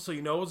Jones, so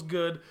you know it was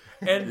good.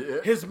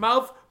 And his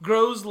mouth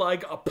grows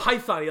like a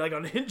python. He like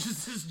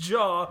unhinges his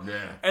jaw.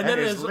 Yeah. And then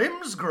his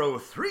limbs grow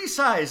 3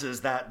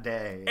 sizes that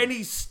day. And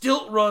he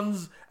stilt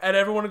runs at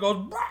everyone and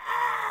goes...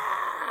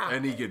 Bah!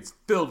 And he gets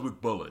filled with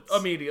bullets.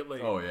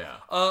 Immediately. Oh,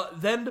 yeah.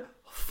 Then...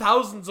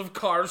 thousands of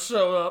cars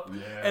show up,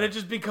 and it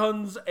just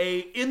becomes a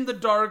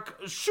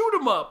in-the-dark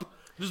shoot-'em-up.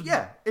 Just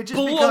it just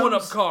blowing becomes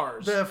up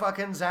cars. The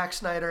fucking Zack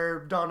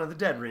Snyder Dawn of the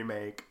Dead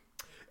remake.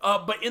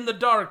 But in the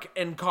dark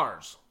and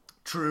cars.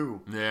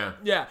 True. Yeah.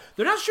 Yeah,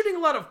 they're not shooting a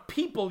lot of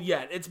people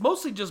yet. It's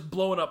mostly just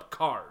blowing up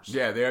cars.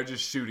 Yeah, they are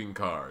just shooting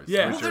cars.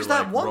 Yeah. Well, there's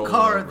that one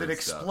car that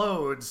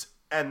explodes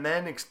and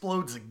then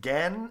explodes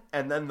again,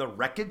 and then the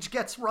wreckage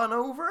gets run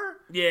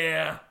over.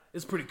 Yeah,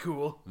 it's pretty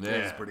cool. Yeah,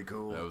 It's pretty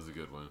cool. That was a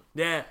good one.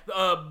 Yeah,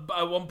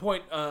 at one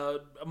point,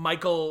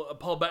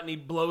 Paul Bettany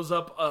blows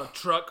up a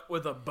truck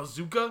with a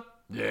bazooka.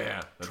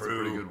 Yeah, that's a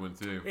pretty good one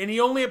too. And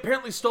he only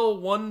apparently stole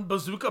one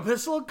bazooka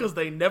missile because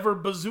they never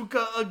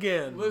bazooka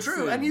again.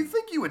 True, and you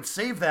think you would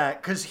save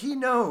that because he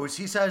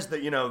says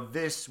that,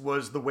 this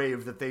was the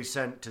wave that they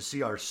sent to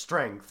see our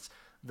strengths.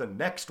 The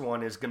next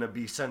one is going to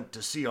be sent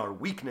to see our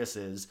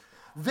weaknesses.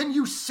 Then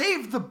you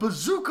save the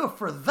bazooka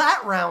for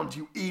that round,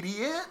 you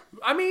idiot.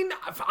 I mean,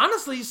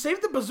 honestly,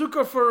 save the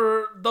bazooka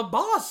for the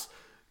boss.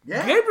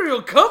 Yeah.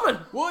 Gabriel coming.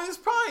 Well, he's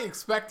probably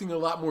expecting a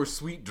lot more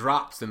sweet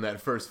drops in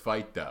that first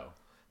fight, though.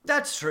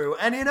 That's true.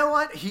 And you know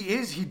what?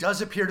 He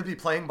does appear to be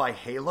playing by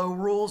Halo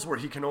rules where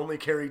he can only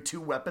carry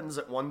 2 weapons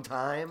at one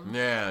time.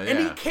 Yeah, yeah.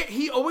 And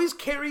he always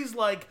carries,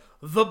 like,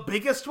 the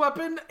biggest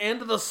weapon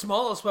and the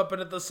smallest weapon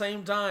at the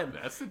same time.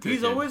 That's the He's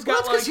ticket. always Well,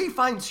 got, that's like... because he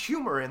finds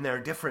humor in their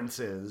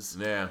differences.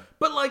 Yeah.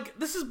 But, like,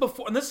 this is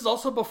before... And this is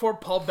also before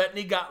Paul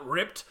Bettany got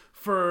ripped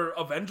for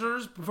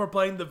Avengers, before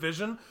playing the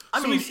Vision.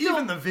 I So mean, he's still...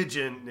 even the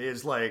Vision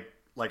is like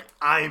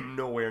I'm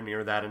nowhere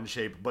near that in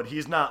shape, but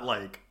he's not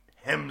like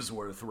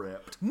Hemsworth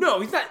ripped.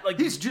 No, he's not, like...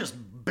 He's just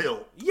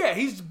built. Yeah,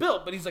 he's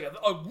built, but he's like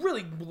a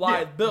really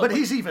lithe build. But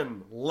he's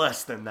even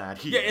less than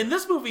that. Yeah, in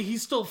this movie,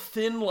 he's still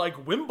thin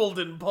like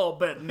Wimbledon Paul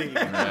Bettany.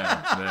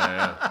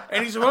 Yeah.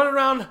 And he's running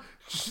around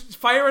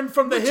firing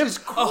from the Which hip is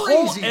a whole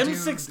crazy, dude.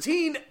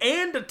 M16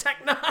 and a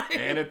Tech 9.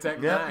 And a Tech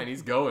Yeah. 9.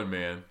 He's going,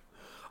 man.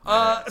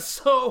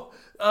 So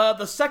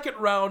the second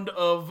round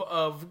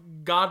of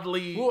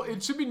godly... Well,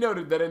 it should be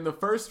noted that in the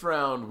first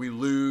round, we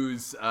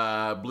lose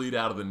bleed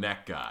out of the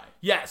neck guy.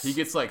 Yes. He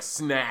gets, like,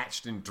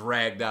 snatched and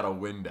dragged out a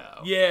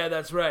window. Yeah,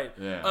 that's right.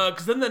 Yeah.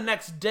 Because then the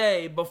next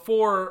day,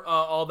 before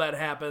all that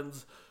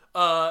happens,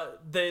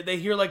 they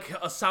hear like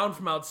a sound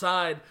from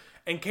outside,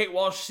 and Kate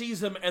Walsh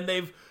sees him, and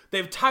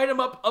they've tied him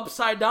up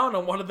upside down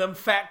on one of them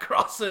fat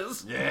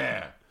crosses.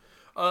 Yeah.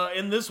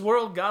 In this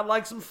world, God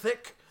likes them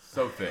thick.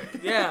 So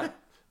thick. Yeah,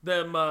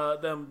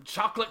 them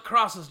chocolate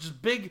crosses,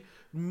 just big,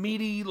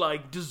 meaty,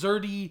 like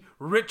desserty,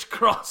 rich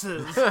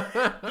crosses.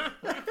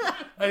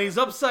 And he's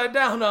upside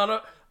down on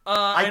it.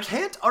 I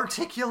can't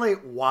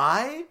articulate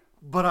why,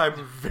 but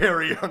I'm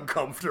very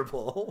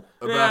uncomfortable.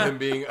 About him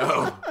being,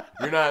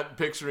 you're not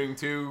picturing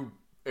 2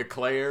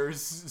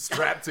 eclairs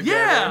strapped together?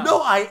 Yeah.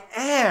 No, I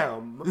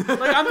am.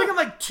 Like I'm thinking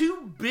like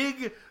 2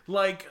 big,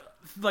 like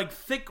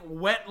thick,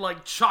 wet,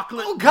 like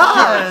chocolate. Oh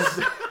God!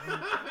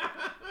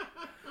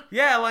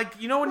 Yeah, like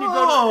you know when you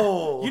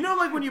Whoa. go,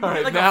 like when you All get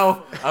right, like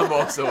now I'm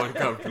also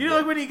uncomfortable. you know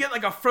like when you get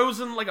like a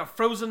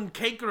frozen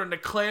cake or an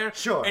eclair,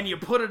 Sure. and you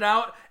put it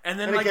out, and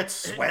then And it like gets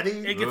sweaty?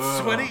 It gets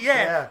Ugh. sweaty.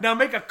 Yeah. Yeah. Now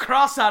make a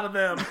cross out of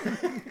them.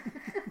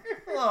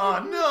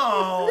 Oh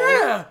no!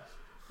 Yeah.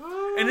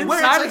 And Where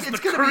inside it's is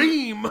like- the it's gonna be-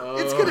 cream.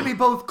 It's gonna be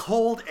both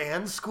cold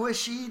and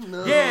squishy.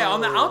 No. Yeah,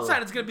 on the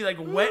outside it's gonna be like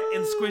wet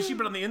and squishy,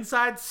 but on the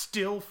inside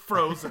still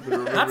frozen.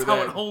 That's how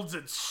that. it holds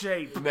its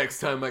shape. Next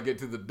time I get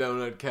to the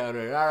donut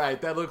counter, all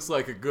right, that looks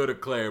like a good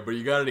eclair, but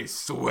you got any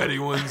sweaty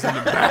ones in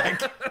the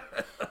back?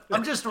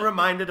 I'm just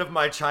reminded of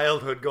my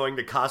childhood going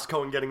to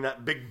Costco and getting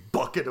that big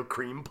bucket of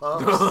cream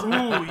puffs. Ooh,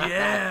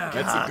 yeah.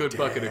 That's a good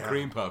bucket of damn.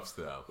 cream puffs,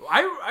 though.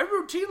 I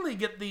routinely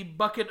get the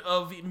bucket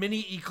of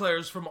mini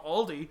eclairs from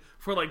Aldi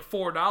for like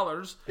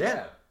 $4.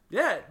 Yeah.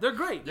 Yeah, they're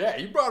great. Yeah,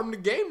 you brought them to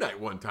game night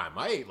one time.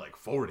 I ate like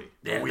 40.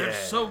 Yeah, Oh, they're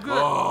yeah. so good.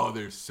 Oh,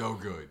 they're so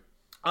good.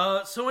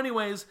 So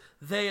anyways,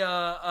 they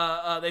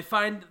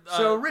find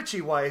So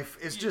Richie wife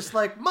is just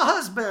like, my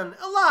husband,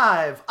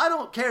 alive. I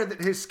don't care that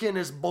his skin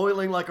is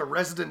boiling like a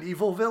Resident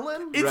Evil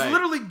villain. it's Right.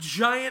 literally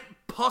giant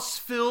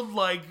pus-filled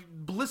like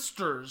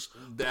blisters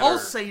That are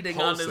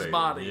pulsating on his pulsating,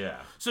 body.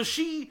 yeah. So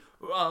she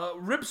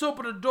rips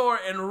open a door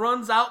and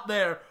runs out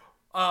there.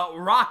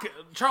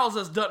 Charles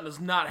S. Dutton is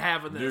not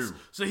having this. No.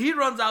 So he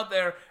runs out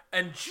there,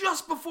 and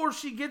just before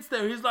she gets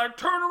there, he's like,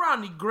 turn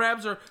around. He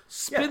grabs her,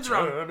 spins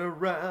around. Turn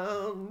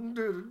around.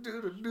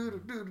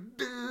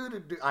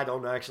 Do-do-do-do-do-do-do-do-do. I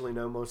don't actually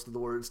know most of the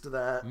words to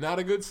that. Not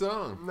a good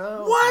song.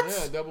 No. What?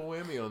 Yeah, double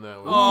whammy on that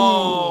one.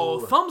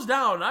 Oh, thumbs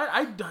down.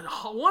 I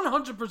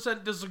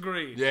 100%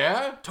 disagree.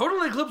 Yeah?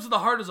 Total Eclipse of the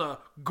Heart is a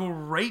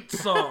great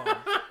song.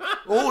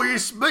 Oh,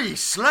 it's me,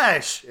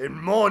 Slash,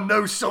 and mine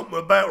knows something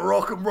about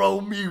rock and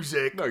roll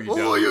music. No, you don't.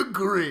 I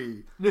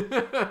agree.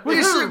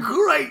 It's a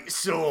great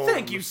song.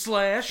 Thank you,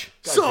 Slash.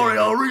 Sorry,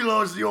 I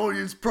realised the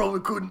audience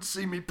probably couldn't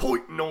see me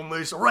pointing on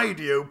this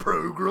radio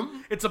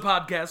program. It's a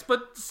podcast,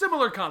 but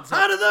similar concept.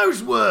 How do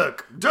those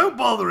work? Don't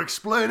bother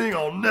explaining,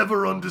 I'll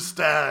never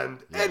understand.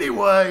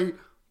 Anyway,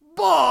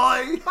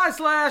 bye. Bye,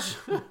 Slash.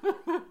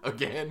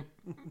 Again?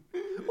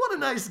 What a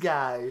nice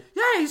guy.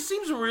 Yeah, he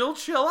seems real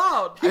chill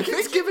out. He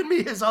keeps giving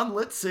me his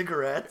unlit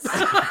cigarettes.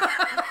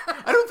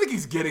 I don't think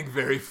he's getting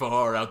very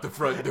far out the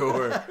front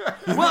door.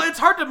 Well, it's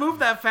hard to move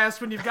that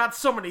fast when you've got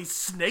so many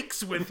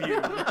snakes with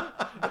you.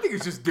 I think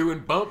he's just doing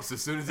bumps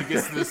as soon as he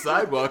gets to the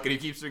sidewalk and he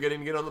keeps forgetting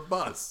to get on the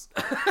bus.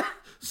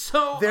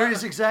 So There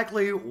is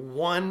exactly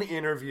one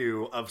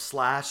interview of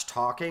Slash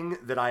talking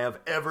that I have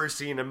ever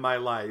seen in my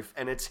life,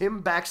 and it's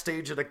him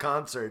backstage at a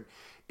concert.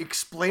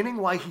 explaining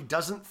why he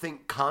doesn't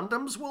think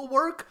condoms will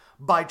work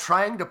by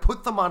trying to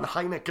put them on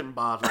Heineken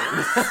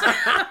bottles.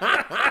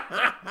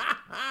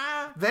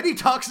 Then he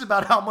talks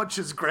about how much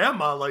his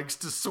grandma likes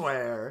to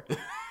swear.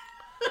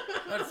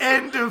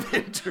 End of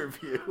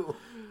interview.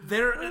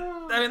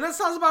 That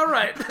sounds about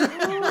right.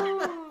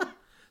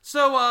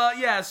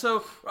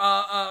 So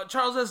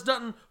Charles S.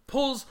 Dutton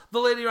pulls the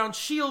lady around,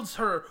 shields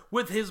her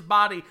with his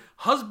body.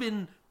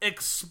 Husband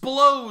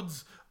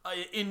explodes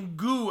in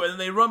goo, and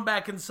they run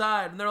back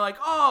inside, and they're like,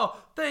 "Oh,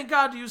 thank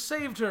God you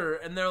saved her."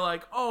 And they're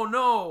like, "Oh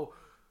no,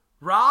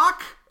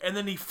 Rock!" And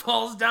then he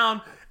falls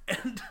down,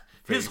 and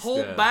his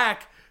whole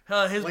back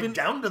has been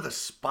down to the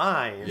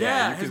spine.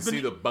 Yeah, you can see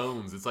the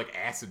bones. It's like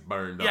acid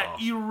burned off.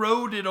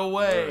 Eroded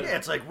away. Yeah,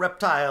 it's like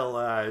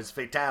Reptile's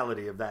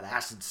fatality of that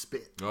acid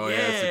spit. Oh yeah,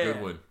 that's a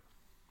good one.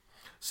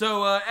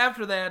 So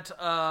after that,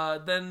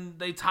 then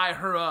they tie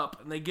her up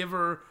and they give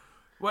her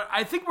what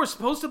I think we're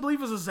supposed to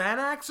believe is a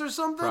Xanax or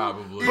something.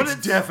 Probably. But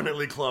it's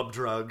definitely club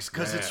drugs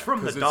because it's from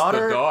the it's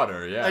daughter. the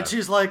daughter, yeah. And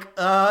she's like,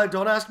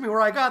 don't ask me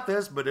where I got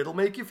this, but it'll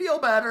make you feel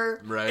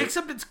better. Right.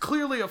 Except it's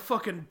clearly a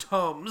fucking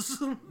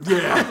Tums.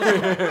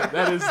 Yeah.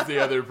 That is the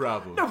other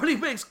problem. Nobody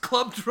makes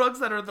club drugs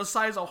that are the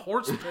size of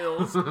horse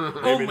pills.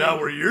 Maybe not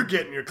where you're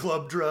getting your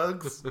club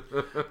drugs.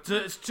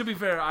 To be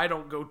fair, I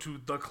don't go to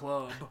the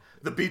club.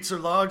 The beats are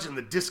large and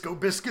the disco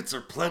biscuits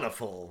are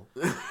plentiful.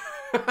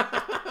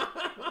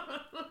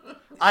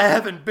 I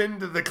haven't been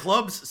to the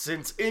clubs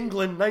since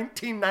England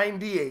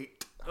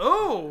 1998.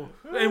 Oh,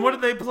 and what did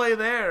they play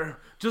there?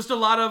 Just a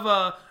lot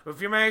of, if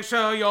you make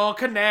sure you're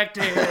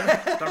connected,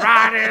 the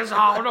ride is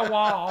on the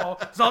wall.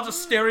 It's all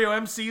just stereo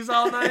MCs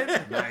all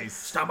night. Nice.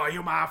 Stumble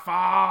you my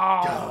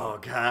fall. Oh,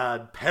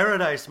 God.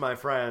 Paradise, my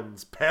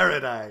friends.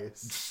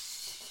 Paradise.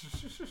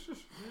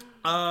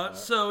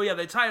 So, yeah,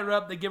 they tie her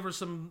up. They give her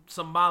some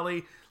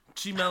Molly.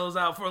 She mellows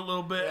out for a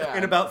little bit. Yeah.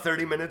 In about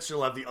 30 minutes,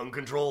 she'll have the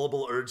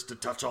uncontrollable urge to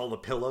touch all the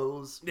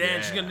pillows. Yeah,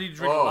 and she's going to need to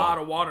drink a lot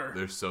of water.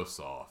 They're so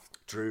soft.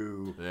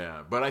 True.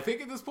 Yeah, but I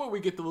think at this point we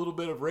get the little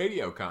bit of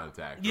radio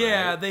contact.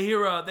 Yeah, right? they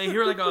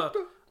hear like a...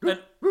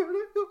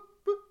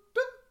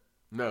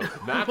 No,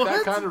 not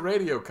that kind of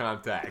radio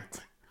contact.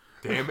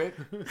 Damn it.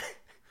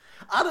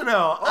 I don't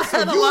know. I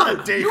had a lot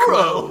of You were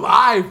Dayquil.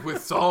 alive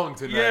with song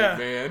tonight, Yeah.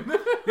 man.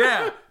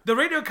 Yeah, the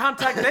radio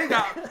contact they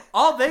got,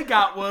 all they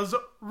got was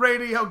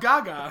Radio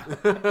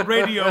Gaga,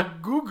 Radio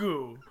Goo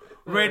Goo,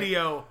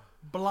 Radio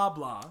blah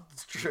blah.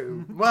 It's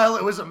true. Well,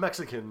 it was a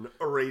Mexican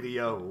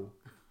radio.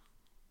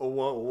 Oh,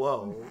 whoa,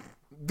 whoa.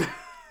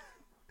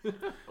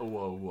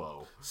 Whoa,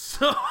 whoa.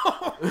 So,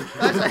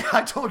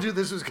 I told you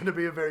this was going to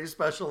be a very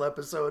special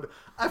episode.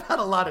 I've had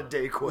a lot of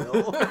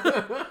Dayquil.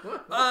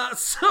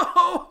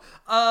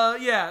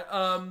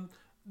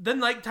 then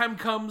nighttime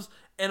comes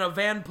and a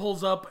van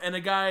pulls up and a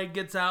guy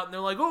gets out and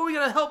they're like, "Oh, we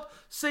gotta help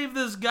save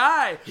this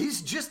guy."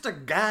 He's just a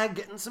guy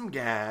getting some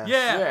gas.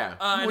 Yeah.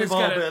 And We've it's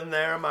all got been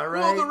there, am I right?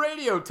 Well, the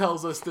radio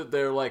tells us that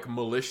they're like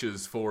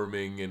militias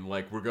forming and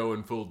like we're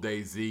going full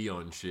DayZ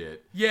on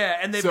shit. Yeah,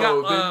 and they've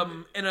So got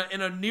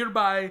in a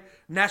nearby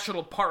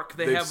national park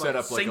they They've have set a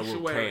up like a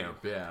sanctuary. little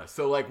camp, yeah.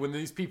 So like when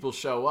these people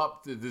show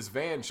up, this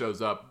van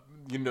shows up,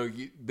 you know,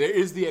 there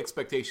is the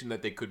expectation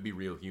that they could be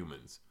real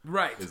humans.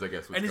 Right. Is I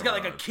guess what's and he's got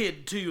going like on. a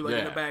kid too, like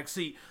in the Yeah. back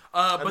seat.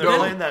 And But they're then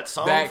playing that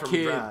song That from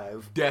kid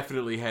Drive.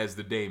 definitely has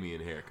the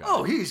Damien haircut.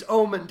 Oh, he's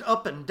omened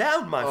up and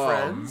down, my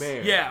friends.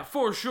 man. yeah,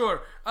 for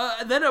sure.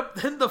 Then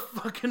the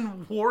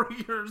fucking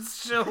Warriors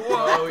show up.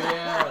 Oh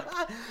yeah.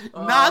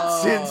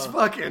 Not since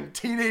fucking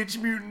Teenage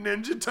Mutant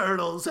Ninja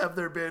Turtles have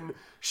there been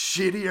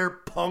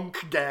shittier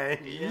punk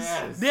gangs.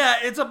 Yes. Yeah,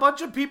 it's a bunch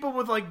of people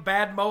with like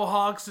bad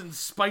mohawks and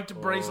spiked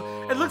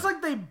bracelets. It looks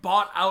like they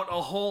bought out a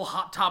whole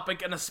Hot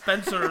Topic and a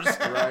Spencer's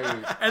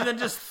Right. and then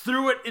just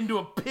threw it into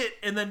a pit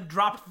and then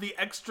dropped the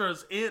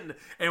extras in.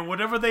 And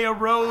whatever they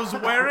arose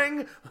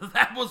wearing,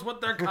 that was what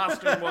their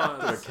costume Their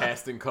was.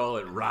 casting call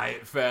it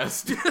Riot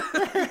Fest.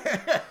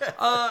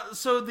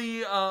 So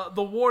the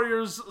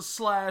Warriors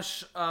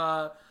slash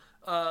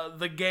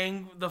the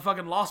gang, the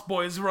fucking Lost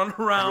Boys run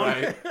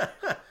around.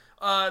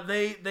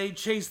 Right. They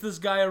chase this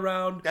guy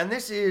around. And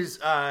this is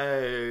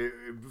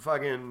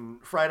fucking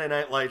Friday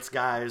Night Lights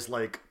guy's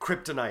like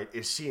kryptonite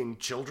is seeing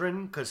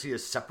children because he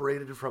is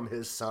separated from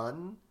his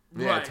son.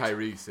 Yeah, Right.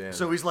 Tyrese. Yeah.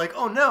 So he's like,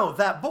 oh no,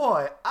 that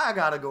boy, I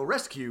gotta go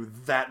rescue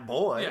that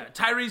boy. Yeah,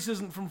 Tyrese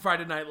isn't from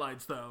Friday Night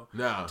Lights though.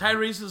 No.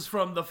 Tyrese is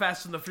from the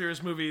Fast and the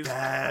Furious movies.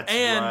 That's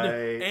and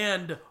right.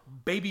 and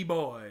Baby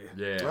Boy.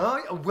 yeah.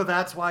 Well,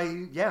 that's why,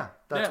 that's Yeah.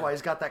 why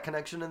he's got that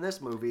connection in this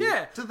movie.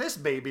 Yeah. To this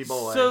baby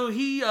boy. So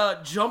he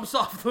jumps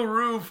off the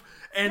roof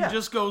and Yeah.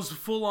 just goes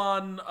full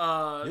on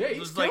he's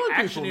just like killing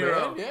action people,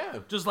 hero. man, yeah.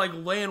 Just like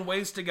laying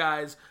waste to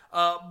guys.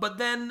 But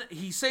then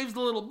he saves the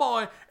little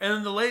boy and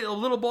then the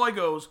little boy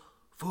goes,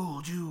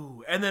 "Fooled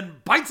you," and then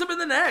bites him in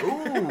the neck.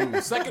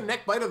 Ooh, second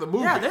neck bite of the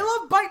movie. Yeah, they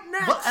love biting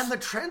necks. But, and the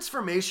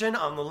transformation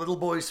on the little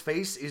boy's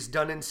face is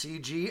done in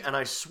CG, and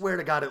I swear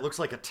to God, it looks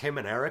like a Tim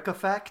and Eric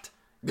effect.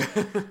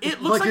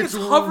 It looks like it's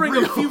it's hovering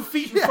a real. few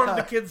feet in front of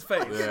the Yeah. kid's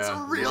face. It's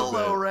Yeah, real little bit,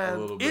 low a rent.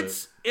 little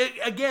bit.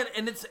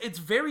 It's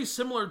very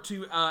similar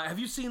to. Have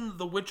you seen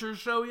The Witcher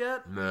show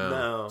yet?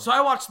 No. So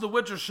I watched The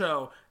Witcher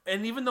show,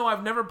 and even though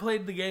I've never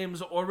played the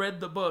games or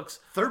read the books,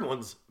 Third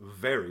one's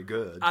very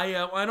good. I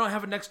don't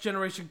have a next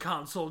generation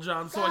console,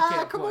 John, so I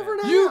can't come play over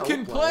it. now. You I'll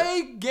can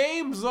play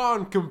games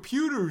on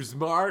computers,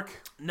 Mark.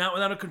 Not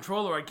without a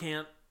controller, I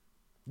can't.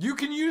 You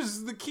can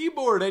use the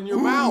keyboard and your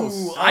mouse.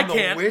 Ooh, I on The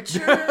can't.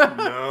 Witcher?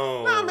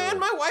 No. Nah, man,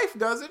 my wife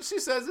does it. She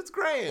says it's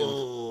grand.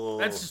 Oh,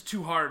 That's just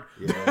too hard.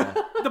 yeah.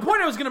 The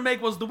point I was gonna make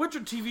was the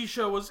Witcher TV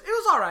show was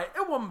all right.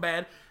 It wasn't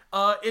bad.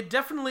 It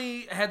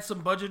definitely had some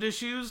budget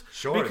issues.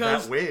 Sure,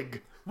 because, that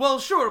wig. Well,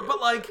 sure, but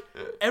like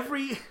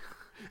every.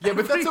 Yeah,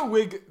 but that's a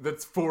wig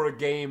that's for a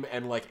game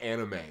and like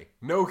anime.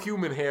 No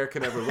human hair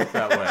can ever look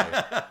that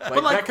way.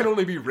 Like, that can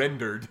only be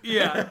rendered.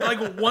 Yeah,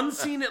 like one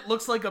scene it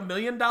looks like $1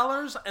 million,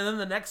 and then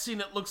the next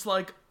scene it looks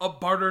like a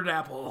bartered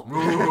apple.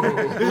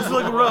 It's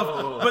like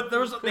rough.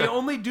 But they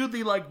only do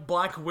the like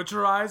black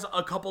Witcher eyes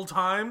a couple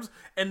times,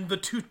 and the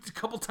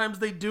couple times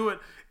they do it,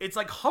 it's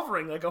like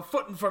hovering like a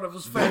foot in front of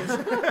his face,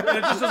 and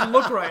it just doesn't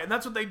look right. And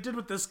that's what they did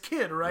with this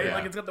kid, right? Yeah.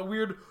 Like it's got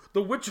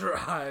the Witcher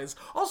eyes.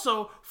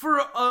 Also,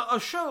 for a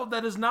show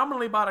that is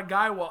nominally about a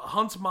guy who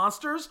hunts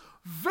monsters,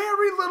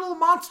 very little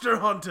monster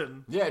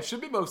hunting. Yeah, it should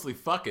be mostly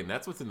fucking.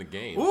 That's what's in the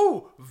game.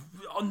 Ooh,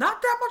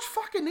 not that much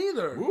fucking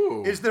either.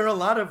 Ooh. Is there a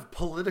lot of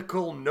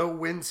political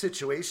no-win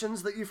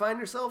situations that you find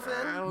yourself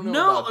I in? don't know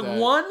No, about like that.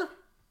 one,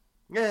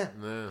 Yeah.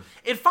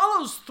 it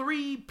follows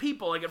 3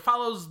 people. Like it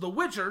follows the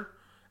Witcher,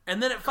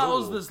 and then it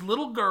follows Cool. this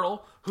little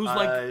girl who's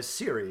like,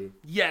 Siri.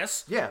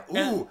 yes. Yeah. Ooh,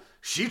 and-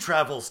 she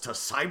travels to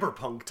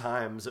cyberpunk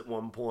times at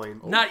one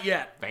point. Not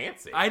yet.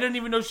 Fancy. I didn't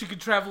even know she could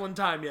travel in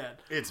time yet.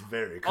 It's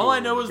very cool. All I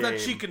know in is the that game.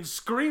 she can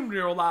scream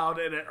real loud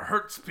and it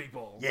hurts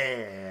people.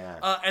 Yeah.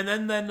 And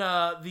then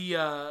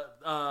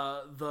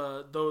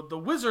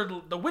the wizard,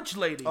 the witch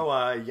lady.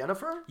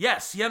 Yennefer?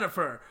 Yes,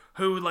 Yennefer,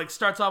 who like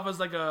starts off as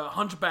like a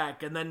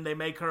hunchback, and then they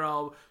make her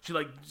all. She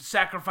like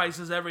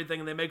sacrifices everything,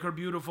 and they make her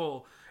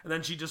beautiful, and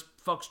then she just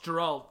fucks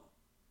Geralt,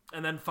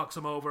 and then fucks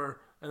him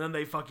over, and then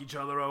they fuck each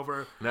other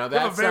over. Now They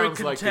have that a very sounds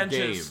like the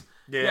contentious- game.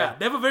 Yeah.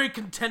 they have a very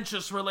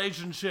contentious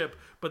relationship,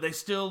 but they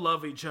still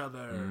love each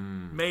other.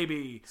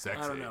 Maybe. I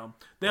Sexy. don't know.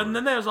 Then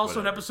there's also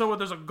an whatever. episode where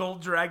there's a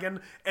gold dragon,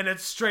 and it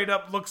straight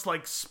up looks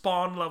like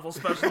Spawn level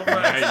special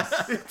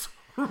effects. It's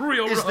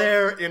real Is rough.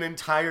 there an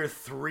entire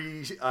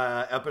 3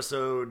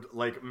 episode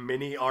like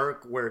mini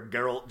arc where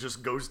Geralt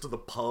just goes to the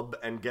pub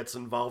and gets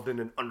involved in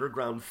an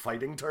underground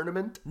fighting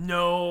tournament?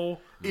 No.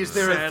 Is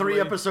there a Sadly. 3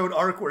 episode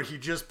arc where he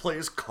just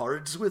plays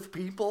cards with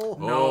people?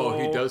 Oh,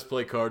 he No. does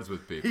play cards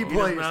with people. He Does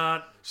plays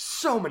not.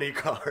 so many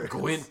cards.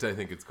 Gwent, I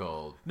think it's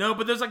called. No,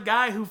 but there's a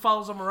guy who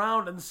follows him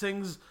around and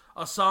sings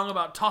a song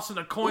about tossing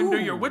a coin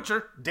to your Ooh.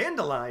 Witcher.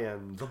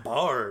 Dandelion, the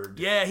bard.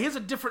 Yeah, he has a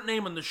different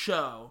name in the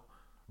show.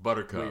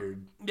 Buttercup.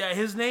 Weird. Yeah,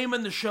 his name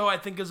in the show I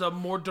think is a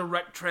more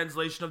direct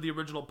translation of the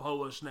original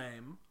Polish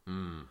name.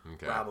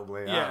 Okay.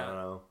 Probably. I Yeah. don't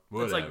know.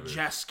 It's like Whatever.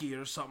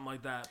 Jaski or something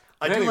like that.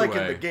 I do like in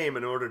Anyway. the game,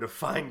 in order to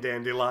find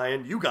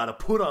Dandelion, you gotta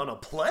put on a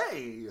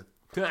play.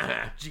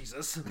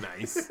 Jesus.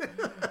 Nice.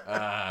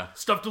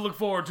 Stuff to look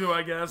forward to,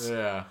 I guess.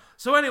 Yeah.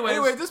 So anyways,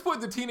 Anyway, at this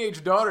point, the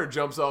teenage daughter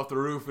jumps off the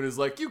roof and is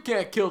like, "You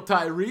can't kill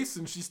Tyrese,"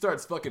 and she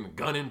starts fucking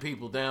gunning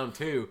people down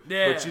too.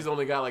 Yeah. But she's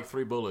only got like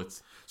 3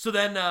 bullets. so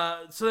then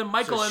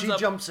Michael So ends she up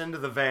jumps into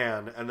the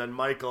van, and then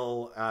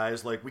Michael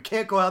is like, "We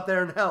can't go out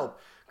there and help,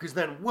 because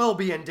then we'll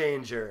be in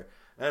danger."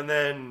 And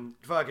then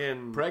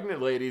fucking Pregnant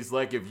lady's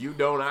like, "If you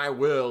don't, I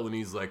will," and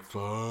he's like,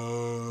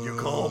 "Fuck." you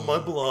call my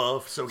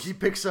bluff. So he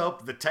picks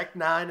up the Tech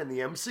 9 and the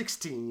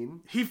M16.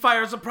 he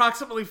fires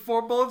approximately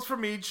 4 bullets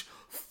from each,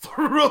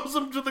 throws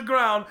them to the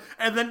ground,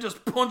 and then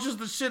just punches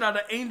the shit out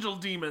of angel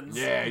demons.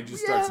 Yeah, he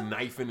just Yeah. starts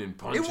knifing and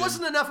punching. It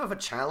wasn't enough of a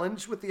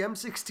challenge with the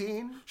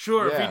M16.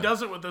 Sure, if Yeah. he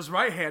does it with his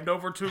right hand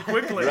over too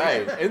quickly.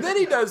 Right, and then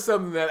he does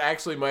something that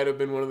actually might have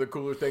been one of the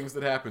cooler things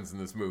that happens in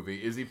this movie.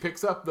 Is he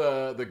picks up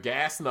the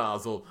gas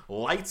nozzle,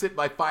 lights it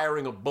by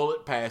firing a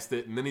bullet past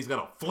it, and then he's got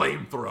a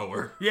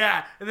flamethrower.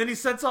 Yeah, and then he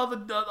sets all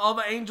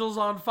the angels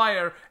on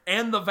fire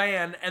and the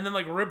van, and then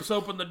like rips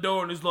open the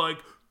door and he's like,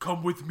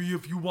 "Come with me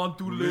if you want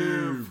to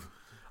live."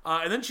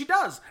 And then she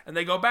does, and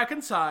they go back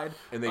inside.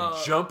 And they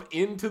jump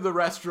into the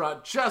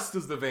restaurant just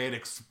as the van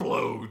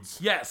explodes.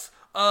 Yes.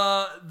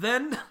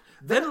 Then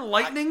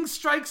lightning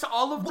strikes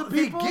all of the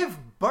They people. give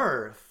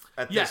birth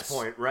at Yes. this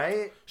point,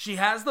 right? She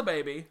has the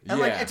baby. And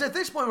like Yeah. it's at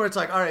this point where it's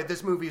like, all right,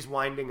 this movie's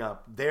winding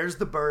up. There's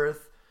the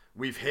birth.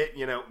 We've hit,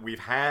 we've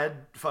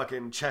had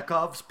fucking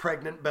Chekhov's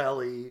pregnant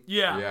belly.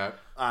 Yeah.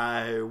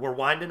 Yeah. We're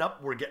winding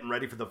up. We're getting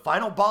ready for the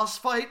final boss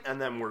fight, and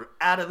then we're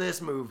out of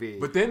this movie.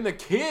 But then the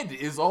kid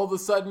is all of a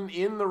sudden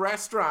in the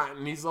restaurant,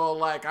 and he's all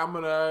like, "I'm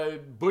gonna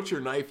butcher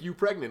knife you,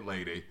 pregnant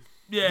lady."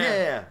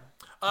 yeah,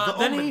 the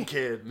then Omen he-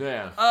 kid.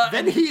 Yeah.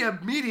 Then he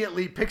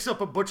immediately picks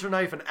up a butcher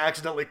knife and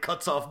accidentally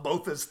cuts off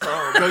both his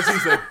thumbs. Because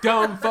he's a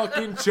dumb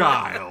fucking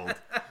child.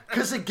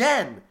 Because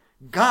again,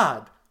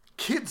 God,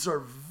 kids are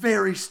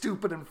very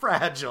stupid and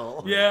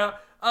fragile. Yeah.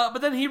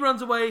 But then he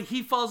runs away.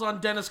 He falls on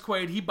Dennis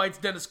Quaid. He bites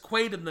Dennis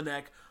Quaid in the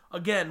neck.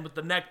 Again, with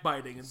the neck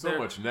biting. And So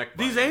much neck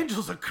biting. These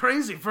angels are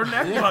crazy for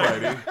neck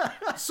biting.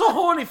 So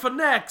horny for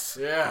necks.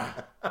 Yeah.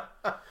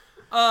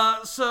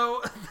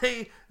 So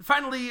they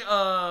finally,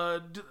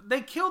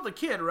 they kill the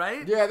kid,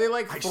 right? Yeah, they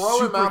like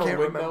throw him out a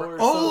window or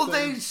something.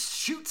 they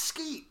shoot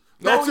Skeet.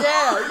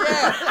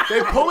 Yeah.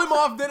 They pull him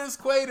off Dennis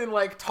Quaid and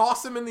like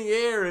toss him in the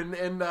air, and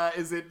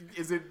is it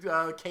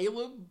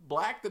Caleb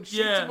Black that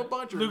shoots him a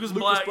bunch? Or Lucas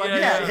Black.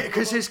 Yeah,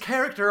 because his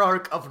character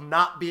arc of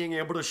not being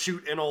able to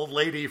shoot an old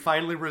lady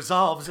finally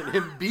resolves in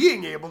him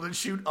being able to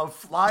shoot a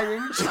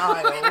flying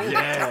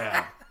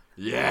child.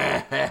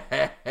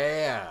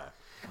 Yeah.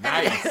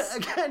 Nice.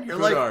 Again, you're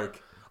Good like,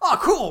 arc. oh,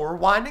 cool, we're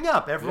winding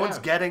up. Everyone's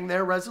Yeah. getting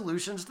their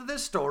resolutions to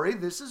this story.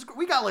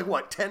 We got like,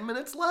 what, 10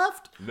 minutes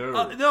left?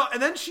 No. No,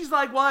 and then she's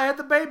like, well, I had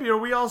the baby. Are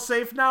we all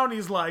safe now? And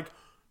he's like,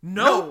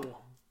 no.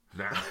 Nope.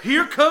 Nah.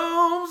 Here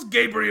comes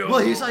Gabriel. Well,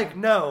 he's like,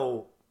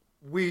 no,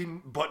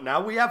 but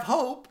now we have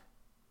hope.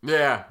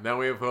 Yeah, now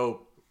we have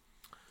hope.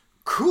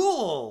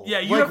 Cool. Yeah,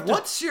 you like, have to-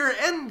 what's your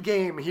end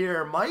game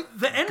here, Mike?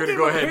 the end Gonna game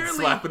go ahead and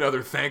apparently, slap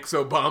another thanks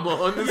Obama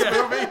on this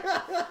movie.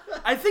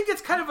 I think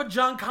it's kind of a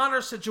John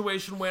Connor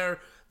situation where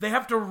they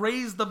have to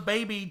raise the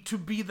baby to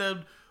be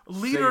the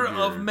leader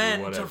Savior of or men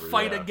to whatever,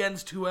 fight yeah.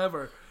 against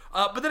whoever.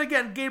 But then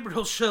again,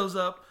 Gabriel shows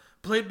up,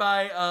 played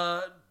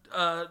by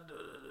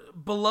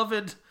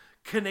beloved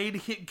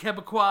Canadian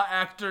Quebecois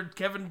actor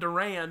Kevin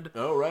Durand.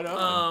 Oh, right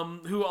on.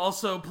 Who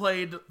also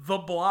played the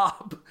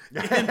Blob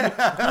in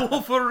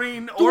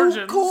Wolverine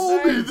Origins.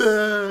 Call me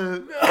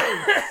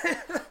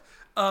that.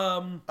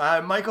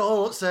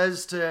 Michael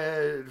says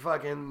to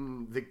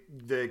fucking the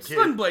kid,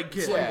 Slingblade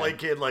Kid. Slingblade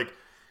Kid, like,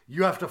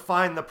 you have to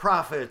find the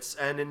prophets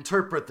and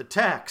interpret the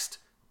text.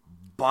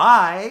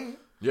 Bye.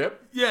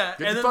 Yep. Yeah,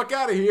 Get and the then, fuck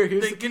out of here.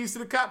 Here's they the keys to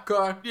the cop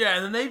car. yeah,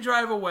 and then they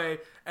drive away,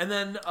 and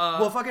then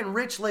Well, fucking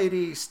rich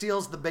lady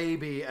steals the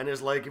baby and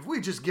is like, if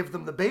we just give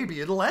them the baby,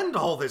 it'll end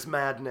all this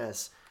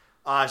madness.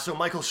 So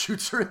Michael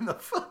shoots her in the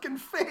fucking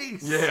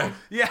face. Yeah.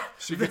 yeah,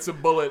 She gets a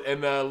bullet,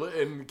 and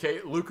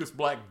Lucas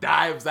Black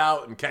dives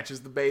out and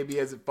catches the baby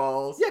as it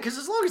falls. Yeah, because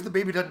as long as the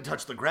baby doesn't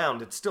touch the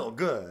ground, it's still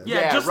good.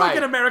 yeah, just right. like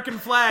an American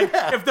flag.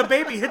 If the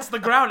baby hits the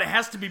ground, it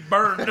has to be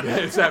burned.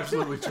 It's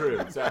absolutely true.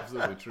 It's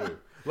absolutely true.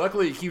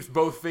 Luckily, he keeps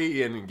both feet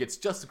in and gets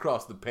just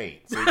across the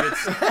paint. So he gets...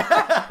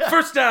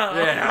 First down.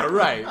 Yeah,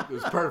 right. It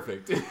was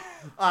perfect. Lady,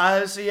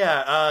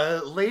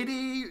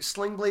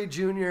 Slingblade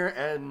Jr.,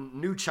 and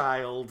New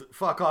Child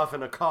fuck off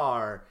in a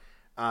car.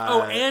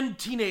 And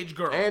teenage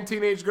girl. And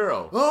teenage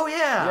girl. Oh,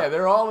 yeah. Yeah,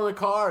 they're all in the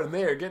car and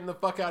they're getting the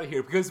fuck out of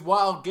here. Because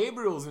while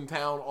Gabriel's in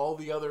town, all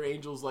the other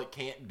angels like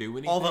can't do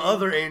anything. All the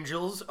other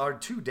angels are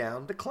too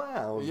down to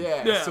clown.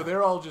 Yeah, so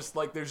they're all just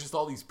like, there's just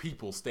all these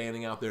people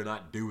standing out there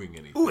not doing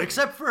anything. Ooh,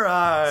 except for,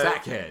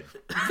 Sackhead.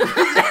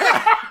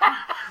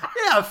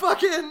 yeah,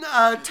 fucking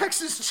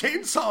Texas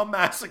Chainsaw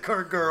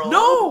Massacre girl.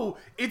 No,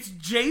 it's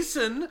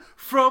Jason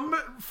from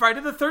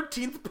Friday the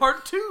 13th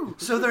Part 2.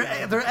 So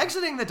they're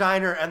exiting the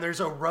diner, and there's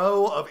a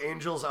row of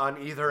angels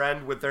on either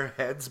end with their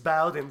heads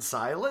bowed in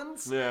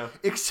silence. Yeah.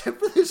 Except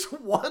for this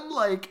one,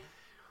 like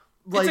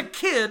It's a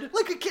kid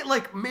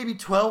like maybe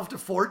 12 to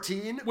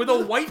 14 with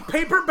a white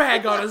paper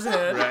bag on his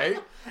head. Right?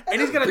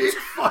 And he's got big a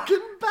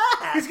fucking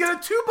bag. he's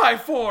got a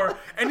 2x4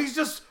 and he's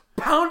just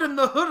pounding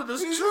the hood of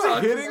this He's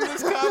truck. just hitting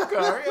this cop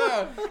car,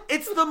 yeah.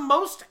 It's the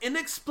most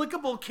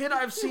inexplicable kid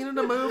I've seen in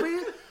a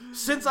movie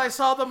since I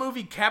saw the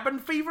movie Cabin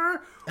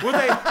Fever, where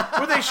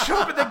they show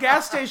up at the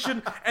gas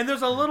station and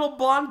there's a little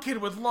blonde kid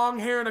with long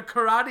hair and a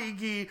karate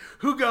gi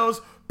who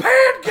goes,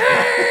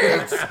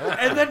 "Pancakes!"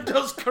 and then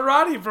does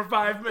karate for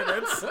 5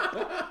 minutes.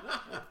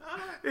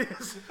 It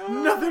has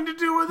nothing to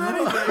do with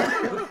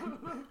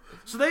anything.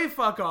 So they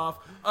fuck off.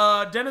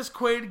 Dennis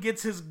Quaid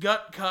gets his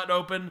gut cut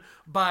open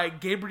by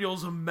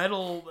Gabriel's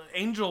metal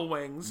angel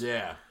wings.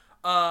 Yeah.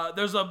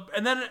 There's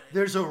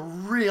a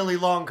really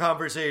long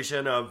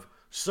conversation of,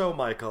 so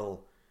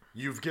Michael,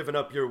 you've given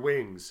up your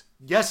wings.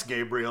 Yes,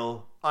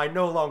 Gabriel, I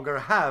no longer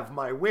have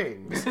my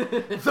wings.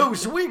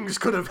 Those wings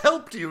could have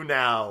helped you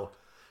now.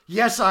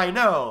 Yes, I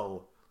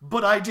know.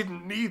 But I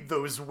didn't need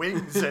those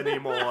wings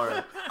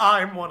anymore.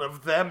 I'm one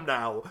of them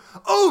now.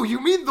 Oh,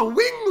 you mean the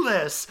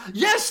wingless?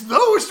 Yes,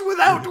 those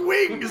without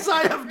wings.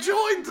 I have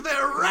joined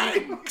their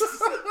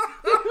ranks.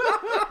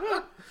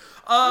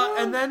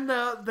 And then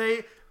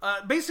they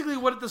basically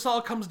what this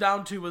all comes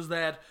down to is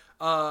that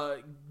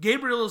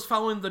Gabriel is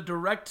following the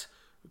direct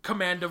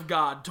command of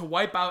God to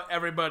wipe out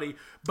everybody,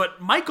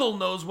 but Michael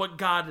knows what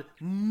God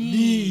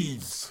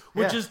needs,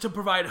 which is to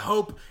provide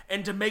hope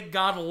and to make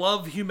God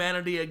love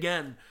humanity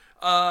again.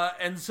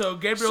 And so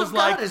Gabriel's So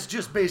like, God is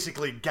just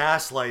basically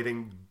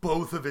gaslighting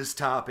both of his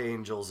top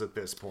angels at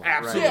this point.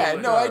 Absolutely. Right?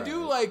 Yeah, no, I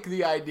do like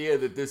the idea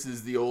that this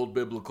is the old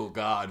biblical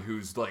God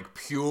who's like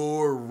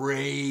pure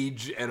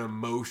rage and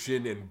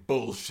emotion and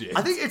bullshit.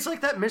 I think it's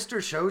like that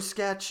Mr. Show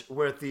sketch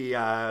with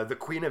the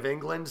Queen of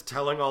England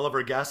telling all of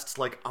her guests,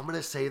 like, I'm going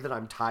to say that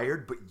I'm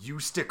tired, but you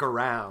stick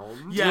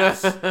around.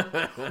 Yes.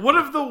 One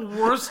of the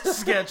worst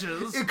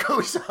sketches. It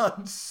goes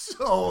on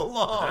so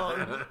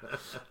long.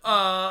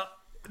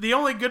 The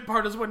only good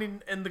part is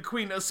when the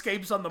Queen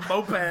escapes on the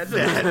moped.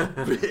 That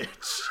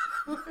bitch.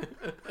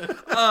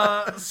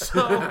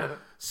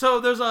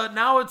 So there's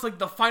now it's like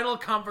the final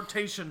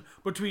confrontation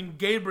between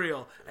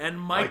Gabriel and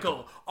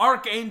Michael.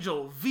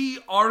 Archangel, the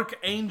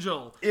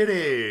Archangel. It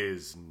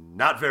is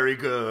not very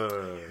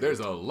good. There's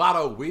a lot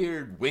of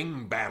weird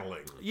wing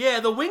battling. Yeah,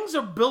 the wings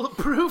are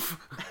bulletproof.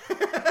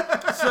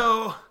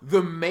 So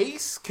The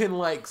mace can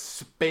like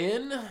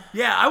spin.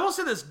 yeah, I will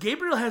say this: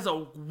 Gabriel has a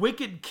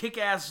wicked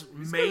kick-ass got a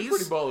mace,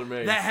 pretty baller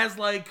mace. that has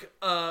like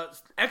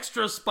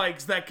extra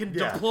spikes that can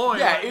Yeah. deploy.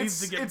 Yeah, when it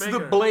needs to get it's bigger.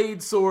 the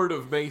blade sword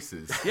of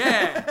maces.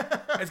 Yeah,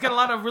 it's got a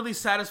lot of really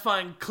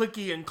satisfying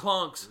clicky and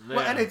clonks. Well,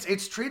 and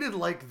it's treated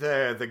like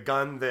the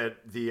gun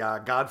that the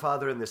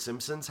Godfather in The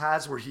Simpsons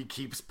has, where he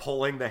keeps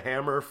pulling the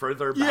hammer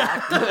further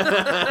back.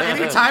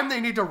 Anytime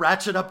they need to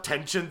ratchet up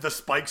tension, the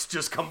spikes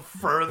just come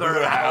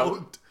further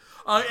out.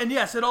 And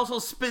yes, it also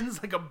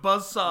spins like a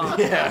buzzsaw.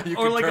 Yeah, you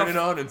or can like turn a it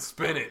on and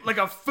spin it. like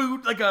a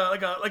food, like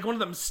one of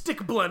them stick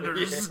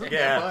blenders.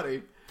 Yeah.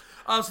 buddy.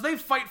 So they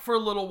fight for a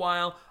little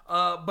while,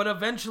 but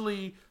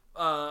eventually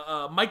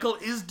Michael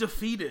is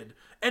defeated.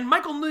 And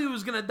Michael knew he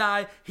was going to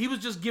die. He was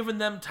just giving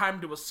them time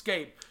to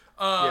escape.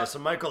 Yeah, so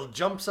Michael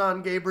jumps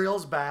on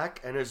Gabriel's back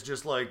and is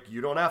just like,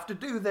 you don't have to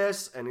do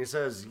this. And he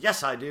says,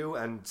 yes, I do,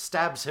 and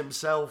stabs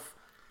himself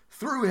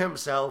through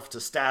himself to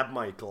stab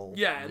Michael.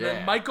 Yeah, and then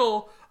Yeah.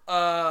 Michael...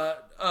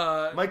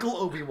 Michael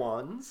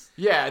Obi-Wan's.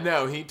 Yeah,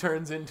 no, he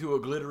turns into a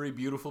glittery,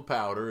 beautiful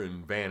powder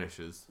and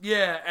vanishes.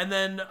 Yeah, and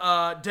then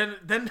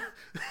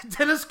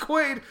Dennis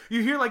Quaid,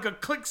 you hear like a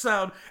click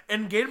sound,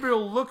 and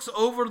Gabriel looks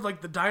over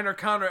like the diner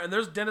counter, and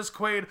there's Dennis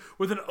Quaid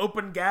with an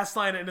open gas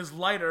line in his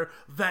lighter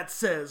that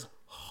says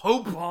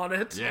 "Hope" on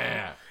it.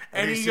 Yeah.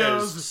 and he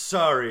says, goes,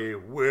 sorry,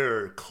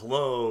 we're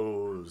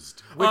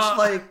closed. Which,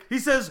 he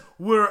says,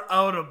 "We're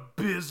out of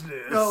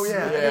business." oh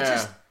yeah, and it's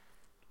just,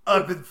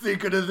 I've been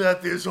thinking of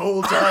that this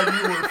whole time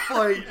you were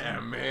fighting. Yeah,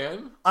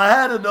 man. I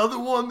had another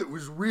one that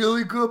was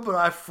really good, but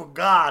I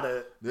forgot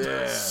it.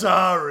 Yeah.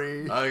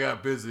 Sorry. I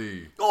got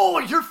busy. Oh,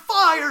 you're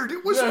fired!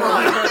 It was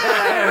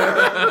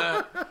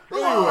right there!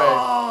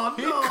 Oh,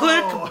 no.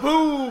 Click,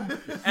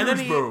 boom, and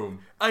then boom.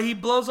 he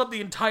blows up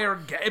the entire.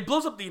 It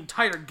blows up the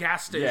entire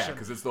gas station. Yeah,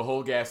 because it's the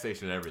whole gas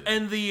station and everything.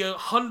 and the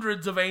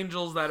hundreds of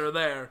angels that are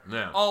there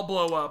Yeah. all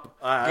blow up.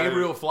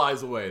 Gabriel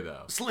flies away,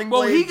 though. Sling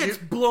Well, he Blade gets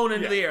blown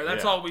into the air.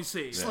 That's yeah. all we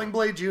see. Sling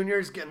Blade Jr.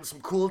 is getting some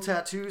cool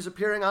tattoos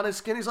appearing on his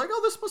skin. He's like,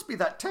 oh, this must be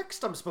that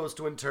text I'm supposed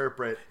to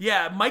interpret.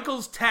 Yeah,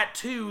 Michael's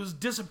tattoos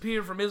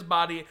disappear from his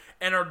body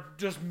and are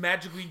just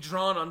magically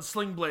drawn on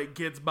Sling Blade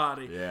Kid's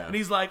body. Yeah. And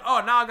he's like,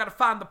 oh, now I gotta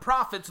find the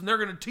prophets and they're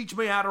gonna teach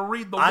me how to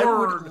read the I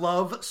word. would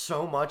love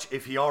so much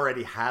if he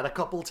already had a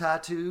couple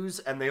tattoos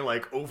and they,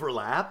 like,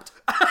 overlapped.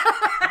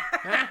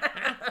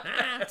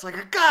 It's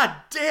like, God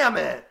damn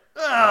it!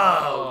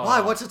 Oh,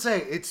 why? What's it say?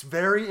 It's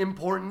very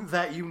important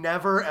that you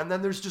never, and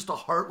then there's just a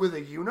heart with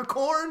a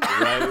unicorn?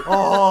 Right?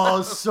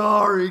 Oh,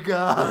 sorry,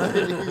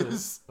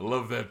 guys. I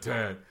love that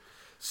tat.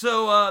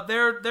 So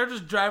they're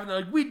just driving.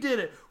 They're like, we did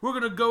it. We're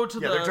gonna go to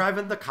Yeah, the. they're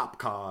driving the cop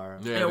car.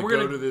 Yeah, Yeah, they we're go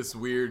gonna- to this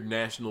weird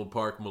national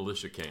park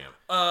militia camp.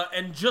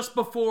 And just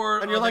before.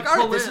 And you're they like, all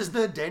right, pull this in- is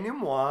the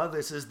denouement.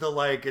 This is the,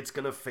 like, it's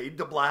going to fade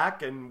to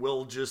black, and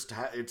we'll just,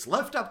 it's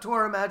left up to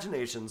our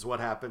imaginations what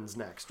happens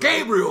next. Right?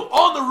 Gabriel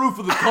on the roof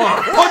of the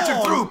car,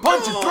 punching through,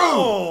 punching through.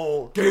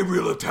 Oh!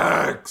 Gabriel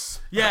attacks.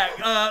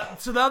 Yeah,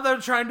 so now they're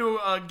trying to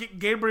get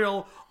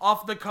Gabriel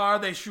off the car.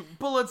 They shoot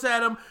bullets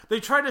at him. They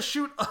try to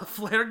shoot a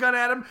flare gun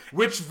at him,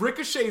 Which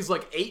ricochets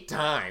like 8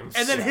 times.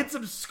 and then hits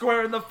him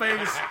square in the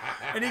face.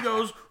 And he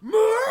goes,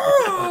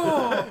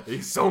 "No!"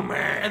 He's so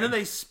mad. And then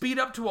they speed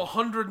up to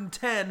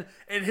 110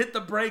 and hit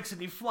the brakes,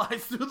 and he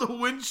flies through the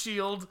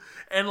windshield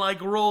and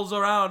like rolls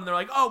around. And they're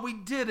like, "Oh, we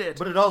did it!"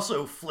 But it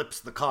also flips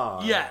the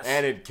car. Yes,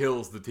 And it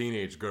kills the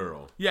teenage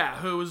girl. yeah,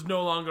 who is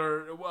no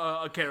longer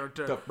a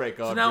character. Tough break,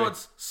 So Audrey. now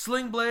it's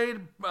Sling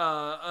Blade,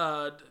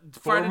 Friday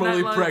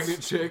Formerly Night Lights,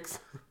 pregnant chicks.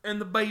 and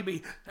the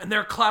baby, and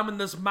they're climbing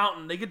this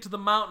mountain. They get to the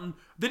mountain.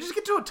 They just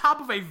get to the top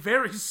of a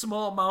very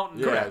small mountain.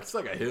 Yeah, it's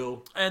like a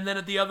hill. And then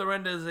at the other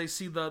end is they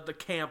see the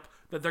camp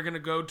that they're gonna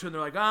go to, and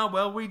they're like, "Ah,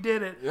 well, we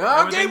did it. Oh,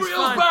 Everything's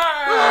Gabriel's fine."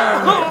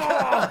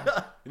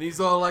 back! And he's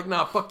all like,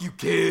 nah, fuck you,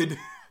 kid.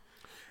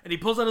 And he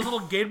pulls out his little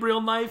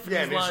Gabriel knife, and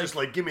Yeah, and he's he's like, just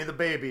like, give me the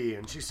baby.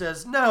 And she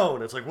says, no.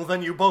 And it's like, well,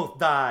 then you both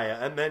die.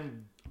 And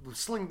then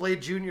Sling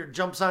Blade Jr.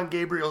 jumps on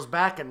Gabriel's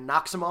back and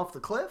knocks him off the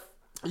cliff.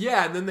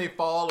 Yeah, and then they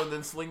fall, and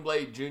then Sling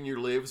Blade Jr.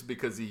 lives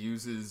because he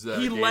uses he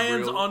Gabriel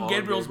lands on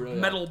Gabriel's Gabriel,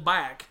 yeah. metal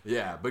back.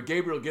 Yeah, but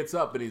Gabriel gets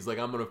up and he's like,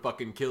 I'm gonna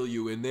fucking kill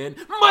you, and then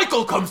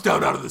Michael comes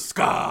down out of the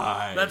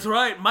sky. That's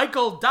right.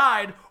 Michael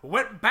died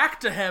went back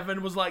to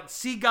heaven, was like,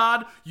 see,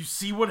 God, you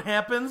see what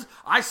happens?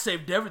 I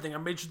saved everything. I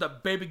made sure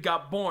that baby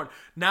got born.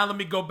 Now let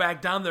me go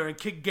back down there and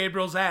kick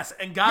Gabriel's ass.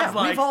 And God's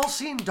like... we've all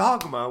seen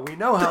Dogma. We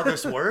know how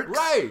this works.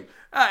 Right.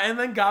 And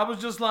then God was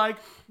just like,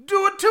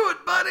 do it to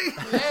it, buddy.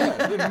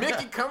 Yeah. Then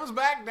Mickey comes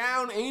back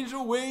down,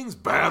 angel wings,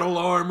 battle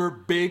armor,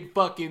 big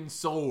fucking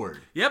sword.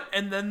 Yep,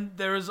 and then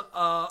there's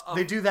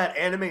They do that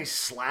anime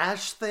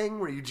slash thing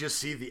where you just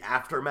see the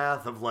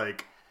aftermath of,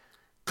 like,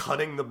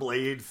 cutting the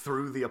blade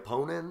through the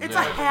opponent. It's in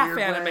a half weird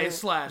anime way.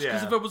 slash,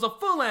 because Yeah. if it was a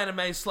full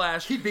anime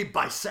slash... He'd be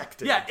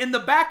bisected. Yeah, in the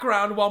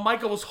background, while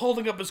Michael was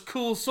holding up his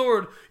cool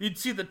sword, you'd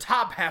see the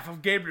top half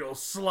of Gabriel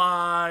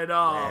slide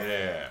off.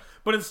 Yeah.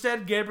 But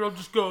instead, Gabriel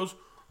just goes,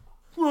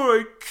 all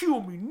right,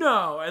 kill me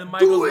now. And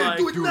Michael's like...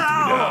 do it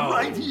now,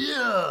 right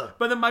here.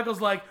 But then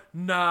Michael's like,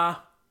 nah,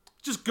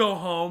 just go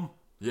home.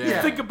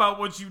 Yeah. Think about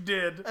what you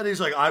did. And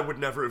he's like, I would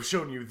never have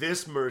shown you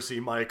this mercy,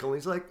 Michael. And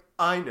he's like,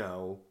 I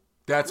know.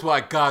 That's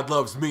why God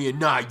loves me and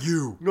not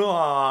you.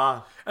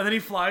 Aww. And then he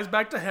flies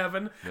back to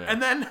heaven. Yeah.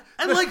 And then...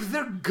 And, like,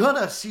 they're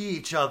gonna see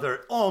each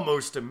other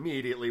almost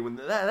immediately. When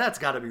that's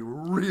gotta be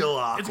real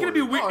awkward. It's gonna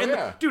be weird. Oh,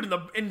 yeah. Dude,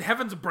 in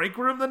Heaven's break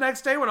room the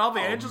next day when all the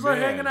angels are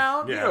Man. hanging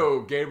out. You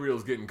know,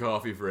 Gabriel's getting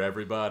coffee for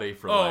everybody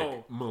for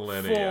like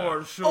millennia.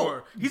 For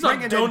sure. He's on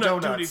bringing in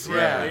donut duty donuts.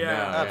 forever. Yeah,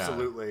 Yeah. no.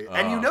 Absolutely.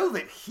 And you know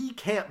that he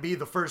can't be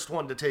the first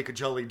one to take a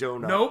jelly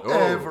donut Nope.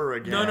 ever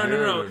again.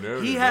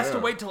 No. He has to no.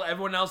 wait till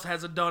everyone else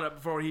has a donut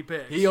before he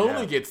picks. He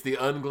only gets the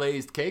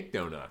unglazed cake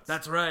donuts.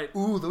 That's right.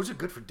 Ooh, those are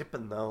good for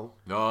dipping, though.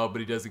 No, but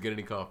he doesn't get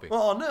any coffee.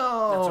 Oh,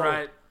 no. That's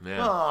right.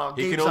 Yeah. Oh,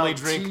 He can Gabe's only on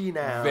drink tea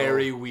now.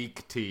 very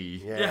weak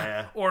tea.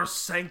 Yeah. Or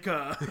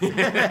Senka.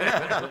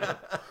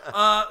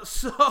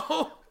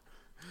 So...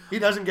 He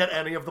doesn't get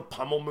any of the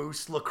pummel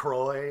mousse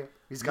LaCroix.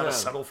 He's got to No.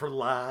 settle for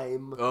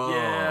lime. Oh,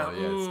 Yeah, yeah,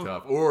 it's ooh.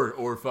 tough.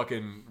 Or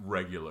fucking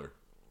regular.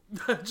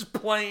 just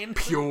plain.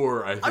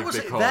 Pure, I I think will they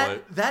say call that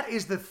it. that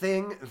is the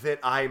thing that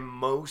I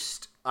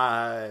most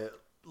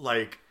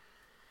like.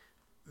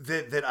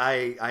 That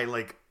I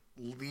like.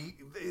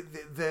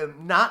 The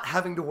not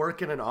having to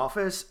work in an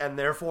office and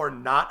therefore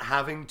not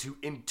having to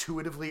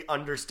intuitively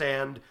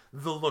understand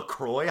the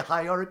LaCroix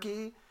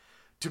hierarchy,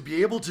 to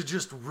be able to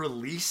just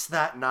release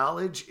that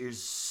knowledge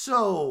is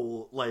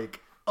so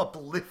like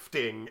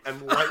uplifting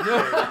and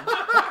lightning.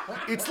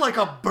 It's like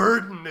a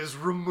burden is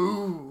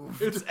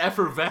removed. It's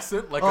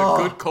effervescent like a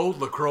good cold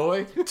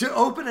LaCroix. To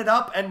open it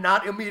up and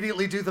not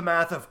immediately do the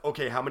math of,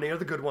 okay, how many of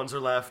the good ones are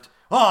left?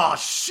 Oh,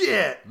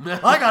 shit!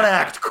 I gotta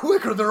act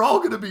quicker, they're all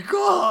gonna be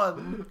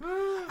gone!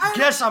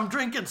 Guess I'm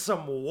drinking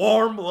some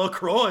warm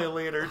LaCroix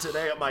later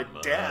today at my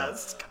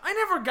desk. I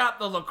never got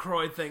the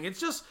LaCroix thing. It's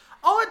just...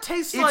 All it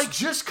tastes It's like...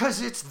 just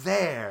because it's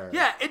there.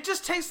 Yeah, it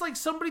just tastes like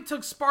somebody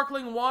took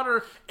sparkling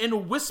water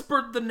and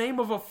whispered the name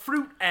of a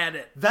fruit at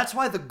it. That's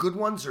why the good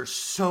ones are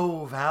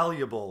so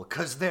valuable,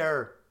 because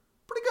they're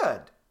pretty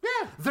good.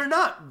 Yeah. They're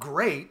not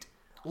great.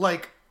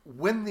 Like,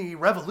 when the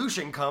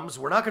revolution comes,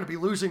 we're not going to be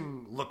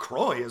losing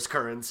LaCroix as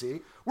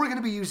currency. We're going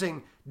to be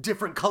using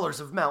different colors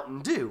of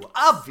Mountain Dew,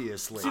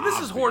 obviously. See, this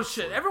is horse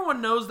shit.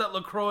 Everyone knows that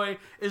LaCroix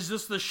is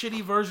just the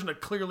shitty version of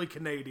Clearly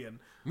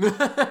Canadian.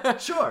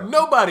 Sure.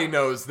 Nobody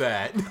knows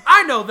that.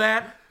 I know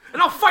that,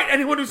 and I'll fight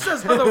anyone who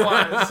says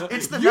otherwise.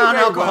 It's the You may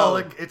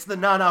non-alcoholic. well. It's the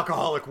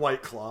non-alcoholic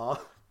White Claw.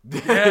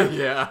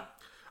 Yeah.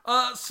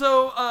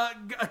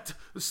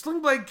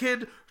 Sling Blade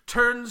Kid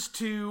turns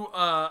to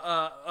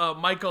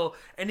Michael,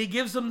 and he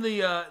gives him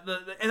the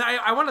and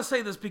I want to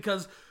say this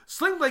because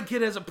Sling Blade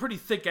Kid has a pretty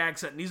thick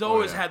accent, and he's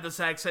always yeah. had this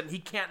accent, and he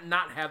can't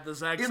not have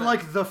this accent. In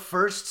like the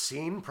first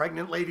scene,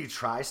 pregnant lady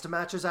tries to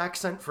match his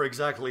accent for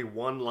exactly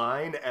one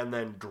line and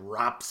then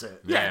drops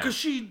it. yeah, Yeah. because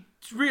she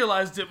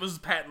realized it was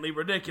patently No,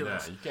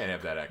 ridiculous. you can't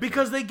have that accent.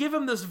 Because they give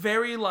him this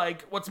very,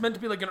 like, what's meant to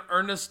be like an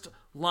earnest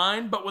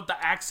line, but with the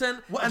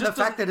accent. Well, it and the just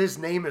fact doesn't- that his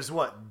name is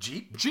what?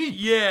 Jeep? Jeep.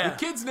 Yeah. The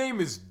kid's name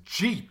is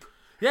Jeep.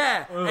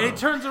 Yeah, and he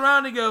turns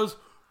around and he goes,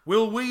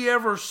 will we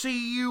ever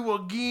see you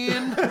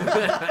again?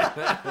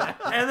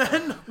 And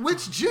then,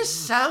 Which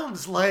just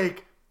sounds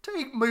like,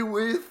 take me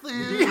with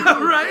you.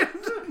 right?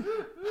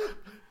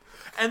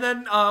 And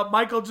then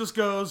Michael just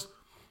goes,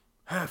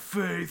 have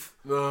faith.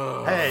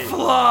 Ugh. Hey,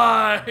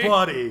 Fly!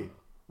 buddy.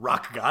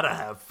 Rock gotta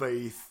have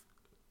faith.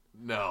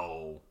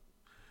 No.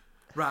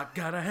 Rock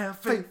gotta have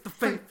faith, the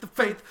faith, the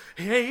faith.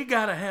 Hey,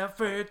 gotta have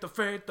faith, the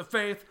faith, the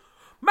faith.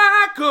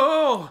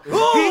 Michael!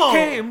 Oh! He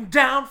came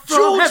down from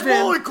George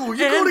heaven. Michael,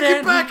 you and gotta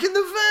then get back in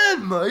the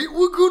van, mate.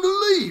 We're gonna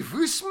leave.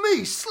 It's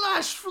me,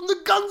 Slash from the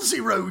Gunsy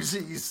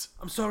Rosies.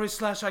 I'm sorry,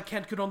 Slash, I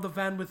can't get on the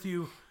van with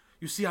you.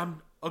 You see,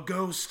 I'm a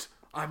ghost.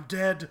 I'm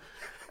dead.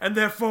 And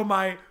therefore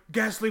my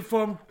ghastly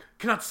form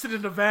cannot sit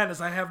in a van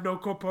as I have no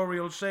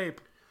corporeal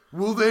shape.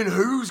 Well, then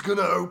who's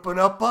gonna open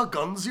up our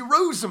Gunsy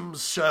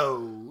Rosums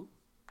show?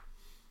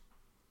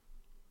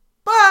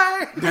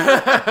 Bye!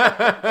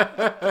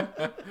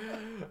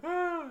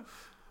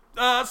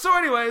 So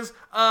anyways,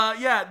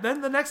 yeah,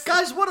 then the next...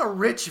 Guys, what a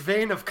rich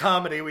vein of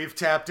comedy we've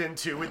tapped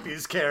into with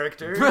these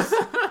characters.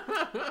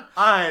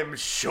 I'm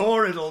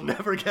sure it'll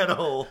never get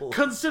old.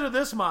 Consider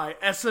this my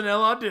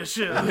SNL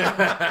audition.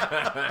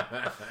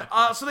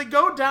 So they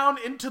go down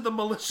into the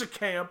militia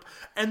camp,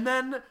 and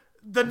then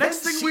the next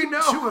thing we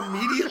know... to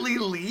immediately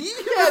leave?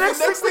 Yeah, the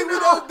next thing we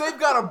know, they've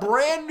got a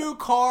brand new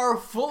car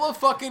full of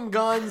fucking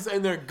guns,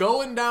 and they're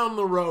going down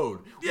the road.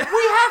 Yeah.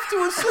 We have to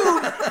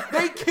assume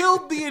they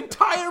killed the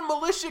entire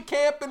militia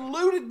camp and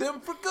looted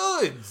them for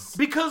goods.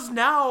 Because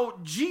now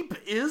Jeep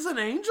is an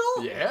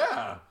angel?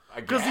 Yeah,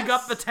 Because he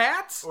got the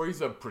tats? Or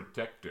he's a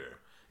protector.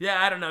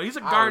 Yeah, I don't know. He's a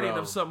I don't guardian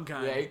know. of some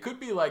kind. Yeah, he could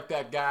be like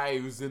that guy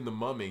who's in The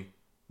Mummy.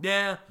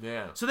 Yeah.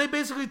 Yeah. So they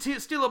basically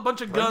steal a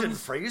bunch of Brendan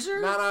guns.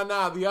 Fraser?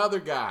 No, the other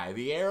guy.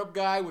 The Arab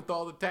guy with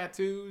all the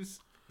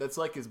tattoos. That's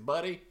like his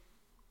buddy.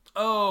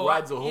 Oh,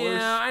 Rides a horse.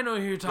 Yeah, I know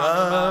who you're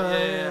talking about.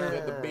 Yeah.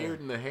 Got the beard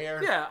and the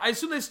hair. Yeah, I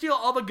assume they steal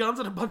all the guns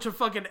and a bunch of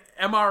fucking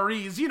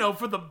MREs,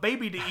 for the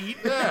baby to eat.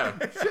 Yeah,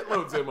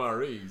 shitloads of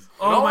MREs.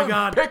 Oh And all my them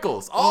God.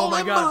 Pickles. Oh All my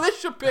them God.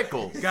 militia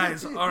pickles.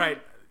 Guys, all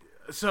right.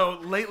 So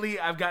lately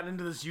I've gotten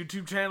into this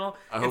YouTube channel.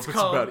 I hope it's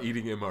about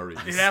eating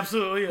MREs. It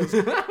absolutely is.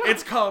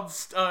 It's called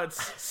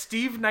it's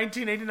Steve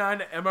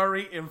 1989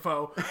 MRE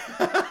Info.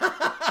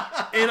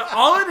 And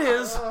all it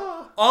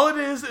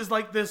is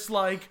like this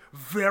like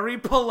very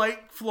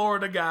polite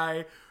Florida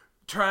guy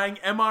trying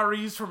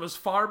MREs from as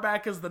far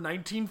back as the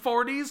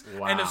 1940s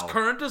and as Wow.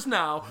 current as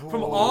now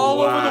from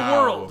all over the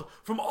Wow. world.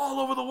 From all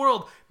over the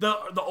world.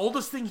 The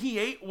oldest thing he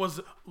ate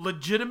was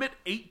legitimate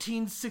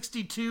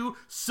 1862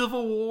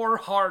 Civil War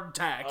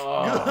hardtack.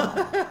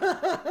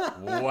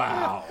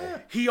 Wow.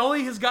 He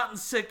only has gotten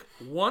sick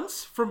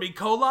once from E.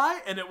 coli,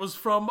 and it was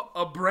from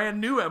a brand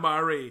new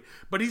MRE.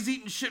 But he's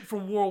eaten shit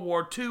from World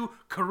War II,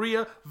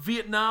 Korea,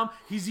 Vietnam.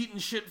 He's eaten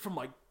shit from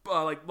like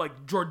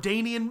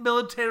Jordanian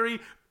military,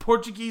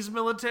 Portuguese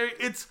military.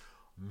 It's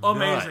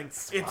amazing.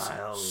 Nuts. It's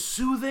Wild.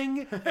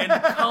 soothing and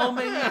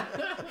calming.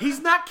 He's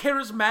not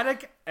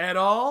charismatic at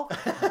all.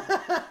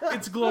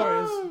 It's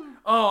glorious.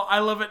 Oh, I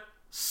love it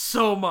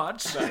so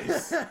much.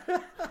 Nice.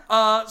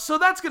 So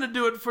that's gonna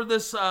do it for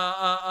this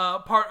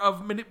part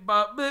of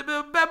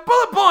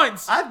bullet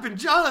points. I've been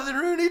Jonathan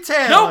Rooney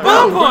Taylor. No,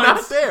 bullet We're not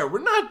points. there. We're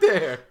not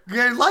there.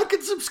 Like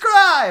and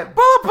subscribe.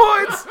 Bullet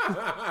points.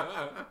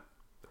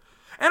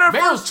 And our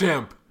first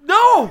MailChimp.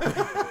 no.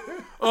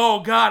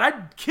 Oh God,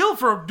 I'd kill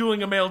for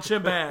doing a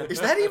MailChimp ad. Is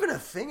that even a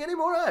thing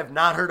anymore? I have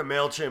not heard a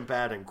MailChimp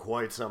ad in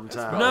quite some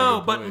time. No,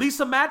 good but point.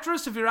 Lisa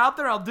Mattress, if you're out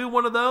there, I'll do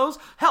one of those.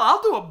 Hell,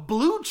 I'll do a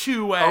Blue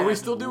Chew ad. Are we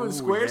still doing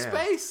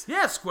Squarespace?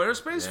 Yeah,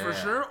 Squarespace for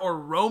Yeah. sure, or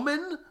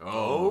Roman,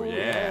 Oh,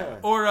 yeah.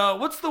 or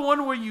what's the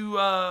one where you?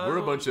 We're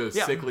a bunch of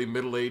yeah. sickly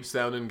middle-aged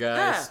sounding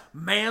Yeah, guys.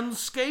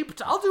 Manscaped.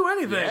 I'll do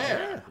anything.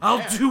 Yeah, I'll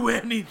yeah. do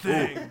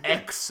anything.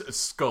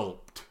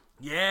 X-Sculpt.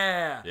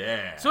 Yeah.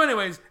 Yeah. So,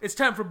 anyways, it's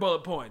time for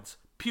bullet points.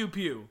 Pew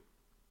pew.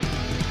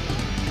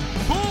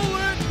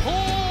 Bullet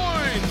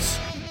points.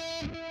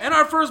 And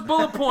our first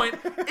bullet point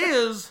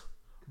is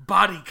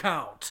body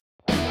count.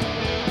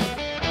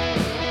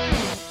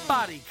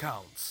 Body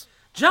counts.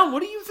 John, what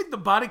do you think the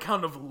body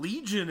count of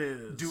Legion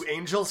is? Do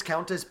angels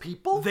count as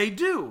people? They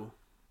do.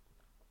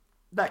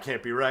 That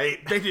can't be right.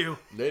 They do.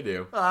 They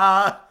do.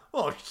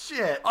 Oh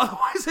shit.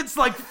 Otherwise, it's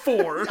like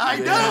 4. I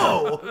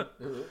know.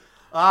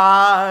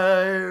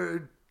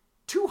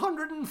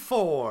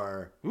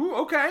 204. Ooh,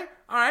 okay.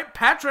 All right,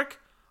 Patrick.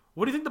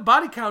 What do you think the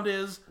body count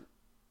is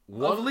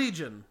of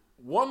Legion?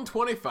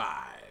 125.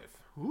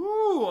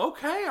 Ooh,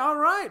 okay, all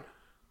right.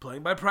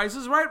 Playing by Price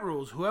is Right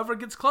rules. Whoever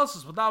gets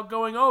closest without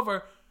going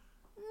over,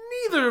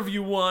 neither of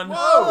you won.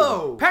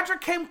 Whoa.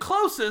 Patrick came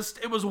closest.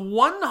 It was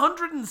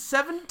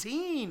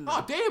 117.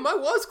 Oh, damn, I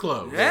was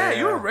close. Yeah,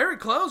 you were very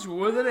close. You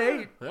were within 8.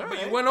 All But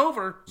right. you went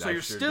over, so I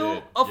you're sure still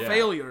did. a Yeah.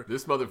 failure.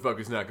 This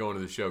motherfucker's not going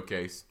to the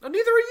showcase. Neither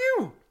are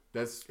you.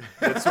 That's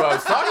what I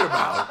was talking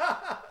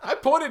about. I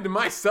pointed to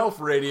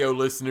myself, radio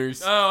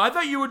listeners. Oh, I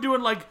thought you were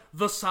doing like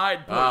the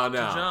side point Oh, to no.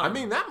 John. I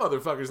mean, that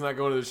motherfucker's not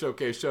going to the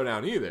Showcase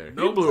Showdown either. He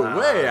Nope. blew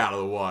way out of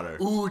the water.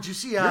 Ooh, did you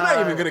see? You're not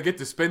even going to get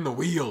to spin the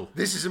wheel.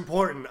 This is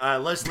important.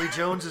 Leslie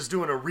Jones is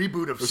doing a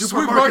reboot of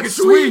Supermarket Supermarket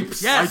Sweeps.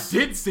 Sweeps. Yes. I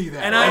did see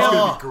that. And That's I-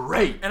 going to be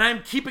great. and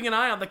I'm keeping an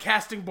eye on the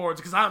casting boards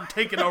because I'm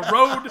taking a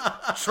road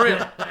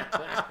trip.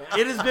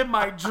 It has been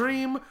my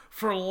dream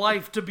for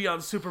life to be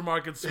on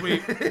Supermarket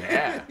Sweep.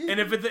 Yeah. And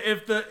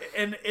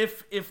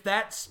if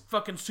that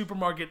fucking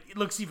supermarket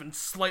looks even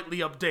slightly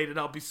updated,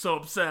 I'll be so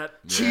upset.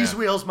 Cheese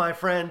wheels, my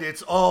friend.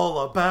 It's all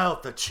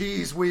about the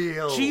cheese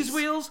wheels. Cheese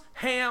wheels,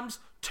 hams,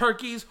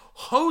 turkeys,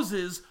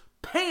 hoses,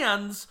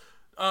 pans,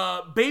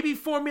 baby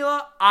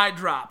formula, eye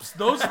drops.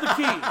 Those are the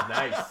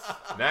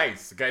key.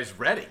 Nice. The guy's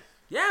ready.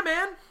 Yeah,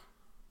 man.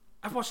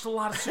 I've watched a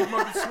lot of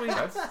Supermarket Sweep.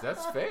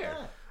 That's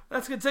fair.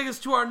 That's going to take us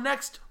to our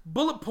next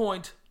bullet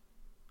point.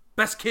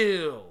 Best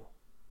kill.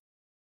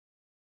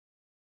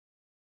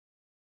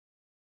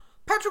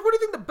 Patrick, what do you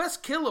think the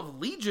best kill of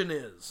Legion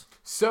is?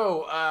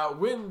 So,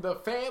 when the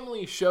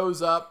family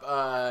shows up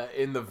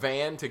in the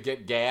van to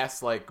get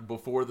gas, like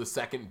before the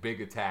second big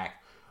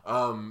attack,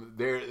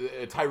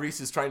 Tyrese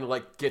is trying to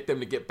like get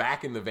them to get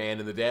back in the van,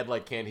 and the dad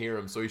like can't hear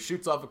him, so he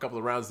shoots off a couple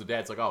of rounds. The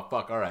dad's like, "Oh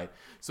fuck, all right."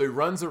 So he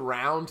runs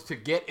around to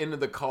get into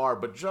the car,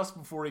 but just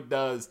before he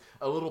does,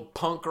 a little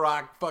punk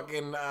rock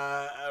fucking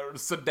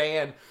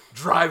sedan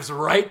drives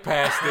right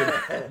past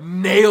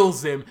him,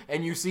 nails him,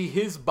 and you see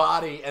his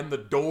body and the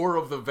door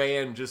of the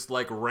van just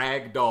like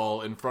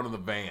ragdoll in front of the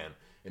van,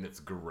 and it's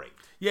great.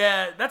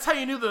 Yeah, that's how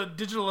you knew the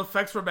digital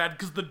effects were bad,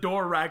 because the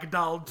door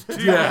ragdolled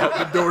too.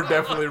 Yeah, the door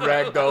definitely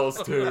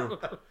ragdolls too.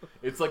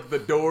 It's like the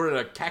door in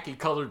a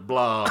khaki-colored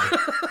blob,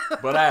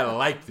 but I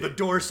liked it. The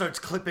door starts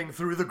clipping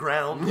through the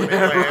ground when it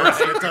lands,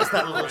 and it does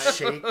that little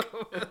shake.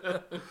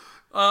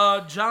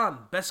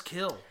 John, best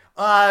kill.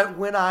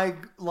 When I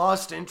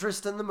lost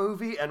interest in the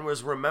movie and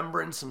was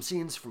remembering some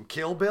scenes from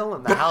Kill Bill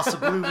and the House of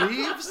Blue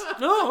Leaves.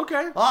 Oh,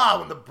 okay.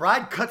 When the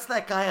bride cuts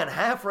that guy in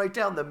half right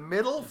down the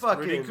middle,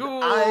 fucking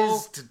cool.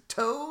 eyes to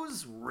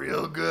toes,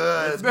 real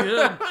good. That's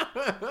good.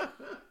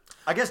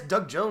 I guess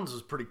Doug Jones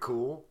was pretty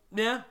cool.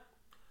 Yeah.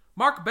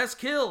 Mark, best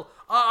kill.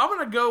 I'm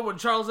going to go when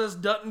Charles S.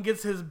 Dutton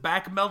gets his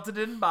back melted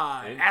in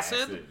by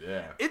acid.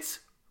 Yeah. It's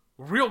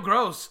real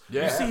gross.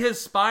 Yeah. You see his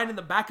spine in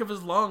the back of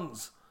his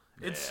lungs.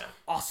 It's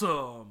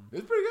awesome.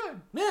 It's pretty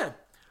good. Yeah.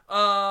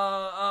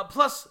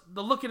 Plus,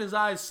 the look in his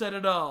eyes said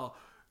it all.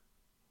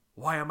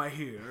 Why am I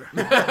here?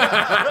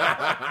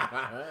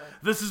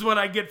 This is what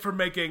I get for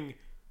making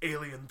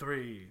Alien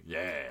 3.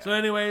 Yeah. So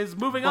anyways,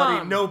 moving Buddy,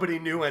 on. nobody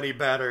knew any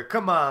better.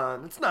 Come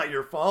on, it's not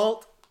your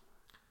fault.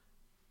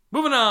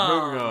 Moving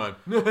on.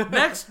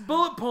 Next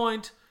bullet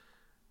point.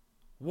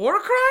 War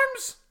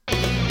crimes?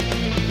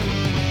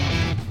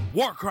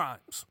 War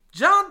crimes.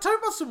 John, talk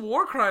about some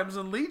war crimes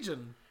in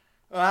Legion.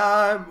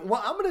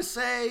 Well, I'm gonna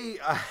say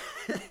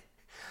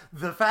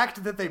the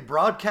fact that they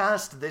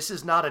broadcast "This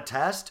is not a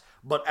test,"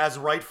 but as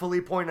rightfully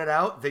pointed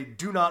out, they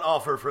do not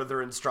offer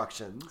further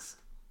instructions.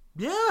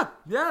 Yeah,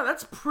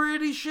 that's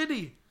pretty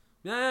shitty.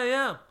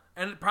 Yeah.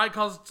 And it probably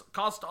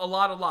cost a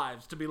lot of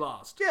lives to be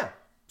lost. Yeah.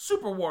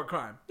 Super war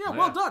crime. Yeah,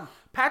 well done.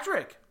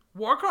 Patrick,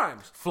 war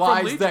crimes. from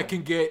Flies Legion. that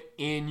can get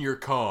in your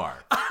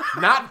car.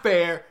 Not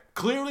fair.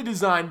 Clearly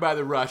designed by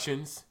the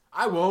Russians.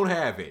 I won't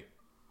have it.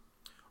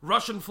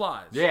 Russian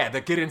flies. Yeah,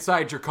 that get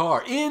inside your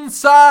car.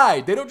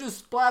 Inside! They don't just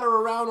splatter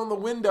around on the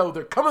window.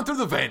 They're coming through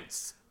the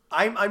vents.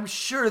 I'm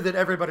sure that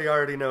everybody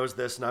already knows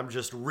this, and I'm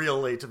just real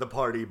late to the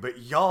party, but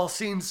y'all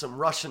seen some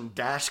Russian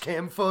dash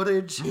cam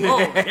footage? Oh,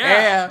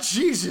 yeah.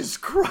 Jesus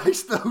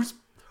Christ, those...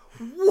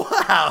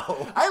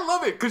 Wow! I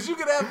love it, because you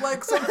could have,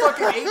 like, some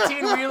fucking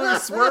 18-wheeler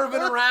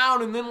swerving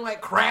around and then,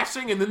 like,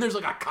 crashing, and then there's,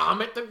 like, a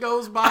comet that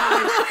goes by.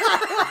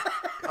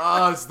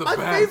 Oh, it's the best.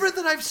 My favorite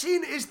that I've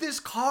seen is this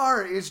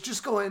car is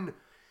just going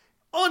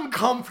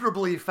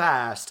uncomfortably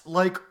fast.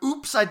 Like,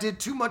 oops, I did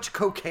too much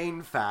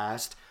cocaine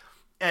fast.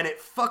 And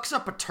it fucks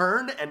up a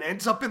turn and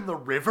ends up in the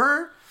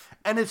river.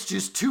 And it's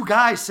just two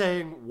guys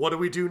saying, what do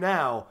we do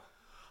now?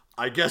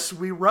 I guess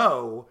we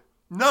row.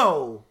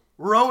 No,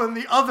 row in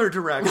the other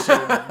direction.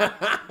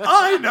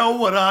 I know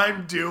what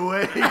I'm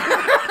doing.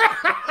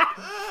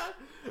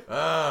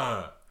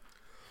 I've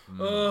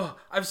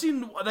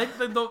seen, I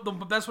think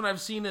the best one I've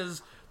seen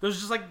is there's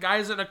just like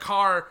guys in a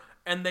car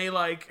and they're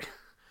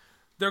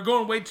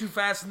going way too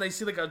fast and they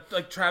see like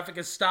traffic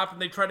is stopped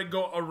and they try to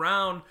go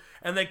around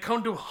and they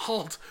come to a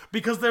halt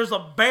because there's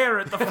a bear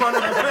at the front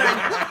of the thing.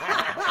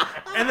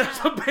 And there's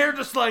a bear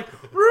just like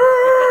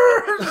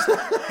just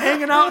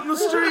hanging out in the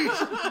street.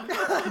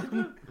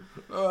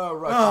 Russians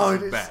are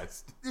the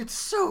best. It's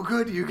so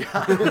good, you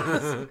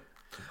guys.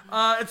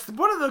 It's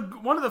one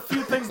of the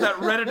few things that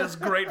Reddit is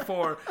great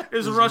for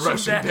is Russian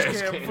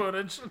dash cam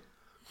footage.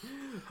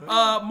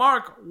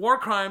 Mark, war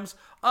crimes.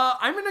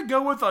 I'm gonna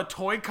go with a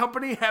toy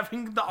company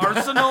having the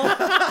arsenal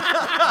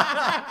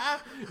Yeah,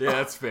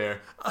 that's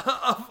fair.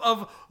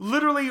 of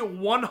literally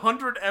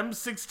 100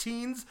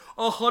 M16s,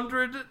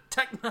 100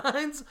 Tech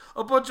 9s,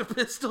 a bunch of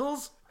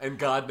pistols. And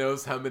God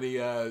knows how many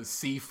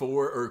C4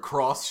 or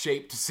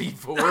cross-shaped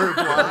C4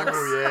 blocks.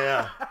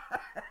 Oh,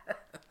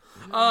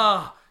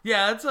 yeah.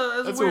 Yeah, that's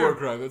That's weird. a war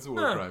crime. That's a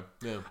war crime.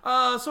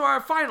 Yeah. So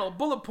our final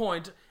bullet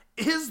point,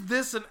 is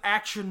this an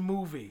action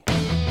movie?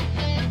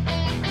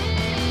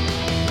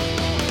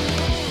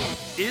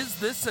 Is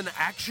this an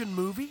action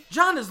movie?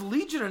 John, is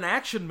Legion an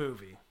action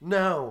movie?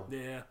 No.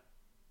 Yeah.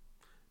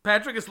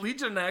 Patrick, is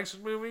Legion an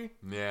action movie?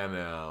 Yeah,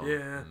 no.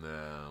 Yeah.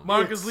 No.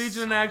 Mark, is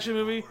Legion an action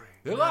movie?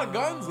 There are a lot of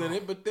guns in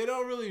it, but they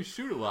don't really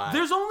shoot a lot.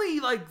 There's only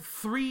like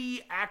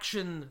 3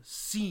 action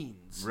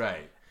scenes.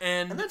 Right.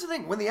 And that's the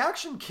thing, when the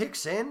action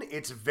kicks in,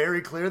 it's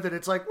very clear that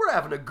it's like, we're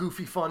having a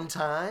goofy fun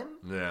time.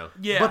 Yeah.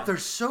 Yeah. But they're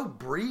so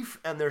brief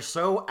and they're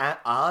so at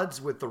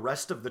odds with the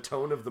rest of the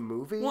tone of the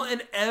movie. Well,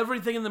 and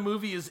everything in the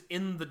movie is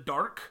in the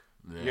dark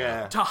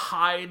Yeah. to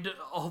hide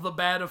all the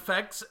bad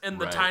effects and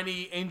the Right.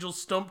 tiny angel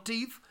stump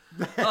teeth.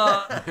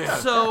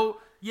 So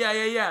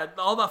yeah.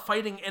 All the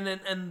fighting and the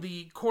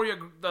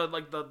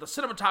the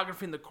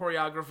cinematography and the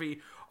choreography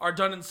are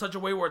done in such a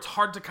way where it's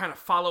hard to kind of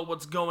follow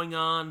what's going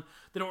on.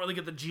 They don't really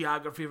get the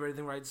geography of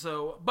everything right.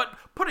 So, but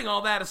putting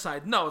all that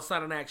aside, no, it's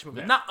not an action movie.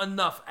 Yeah. Not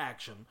enough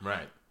action.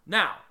 Right.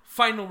 Now,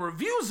 final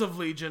reviews of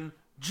Legion,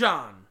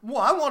 John.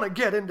 Well, I want to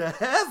get into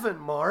heaven,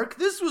 Mark.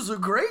 This was a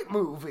great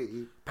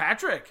movie.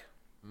 Patrick.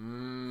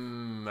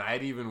 I'd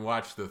even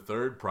watch the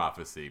third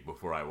prophecy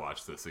before I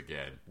watch this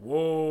again.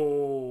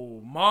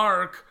 Whoa,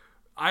 Mark.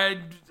 Fart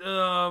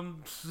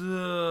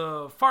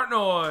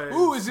noise.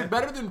 Ooh, is it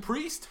better than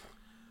Priest?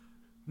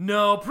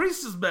 No,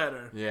 Priest is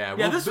better. Yeah, Yeah,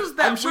 well, this was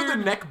that I'm sure weird...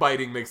 the neck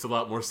biting makes a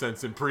lot more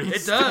sense than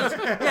Priest. It does.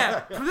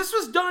 Yeah, this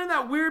was during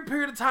that weird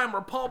period of time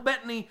where Paul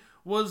Bettany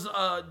was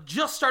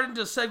just starting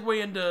to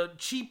segue into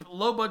cheap,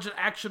 low-budget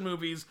action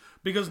movies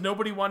because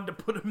nobody wanted to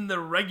put him in the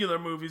regular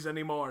movies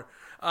anymore.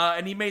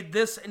 And he made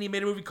this, and he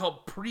made a movie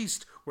called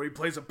Priest, where he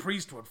plays a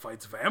priest who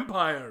fights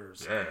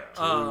vampires.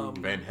 Yeah,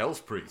 Van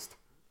Hell's Priest.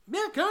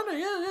 Yeah, kinda,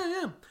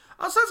 yeah.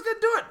 So that's gonna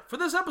do it for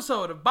this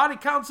episode of Body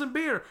Counts and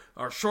Beer,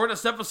 our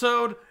shortest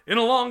episode in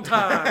a long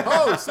time.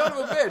 Oh, son of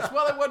a bitch.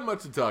 Well, there wasn't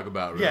much to talk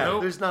about, really. Yeah,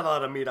 Nope. there's not a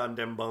lot of meat on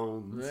them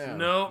bones. Yeah.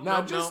 Nope, Now,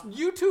 nope, just nope.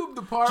 YouTube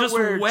the part Just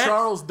where wet.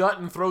 Charles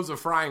Dutton throws a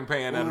frying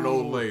pan at an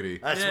old lady.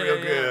 That's Yeah, real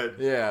yeah, good.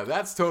 Yeah,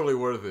 that's totally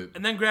worth it.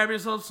 And then grab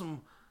yourself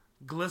some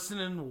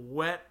glistening,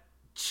 wet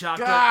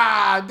chocolate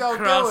God, don't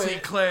do Crossy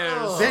it.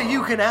 Claire's. That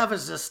you can have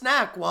as a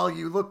snack while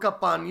you look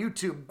up on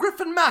YouTube.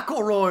 Griffin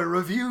McElroy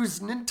reviews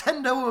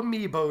Nintendo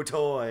Amiibo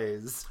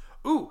toys.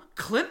 Ooh,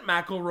 Clint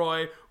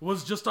McElroy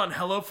was just on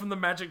Hello from the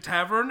Magic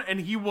Tavern,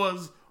 and he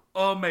was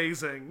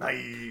amazing.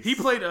 Nice. He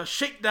played a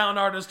shakedown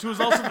artist who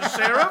was also the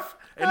sheriff,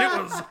 and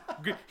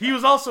he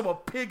was also a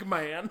pig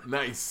man.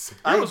 Nice.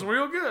 It was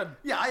real good.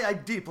 Yeah, I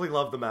deeply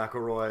love the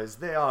McElroys.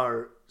 They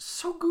are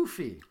so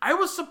goofy. I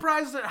was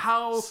surprised at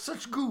how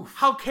Such goof.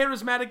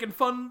 charismatic and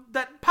fun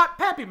that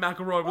Pappy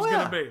McElroy was Oh,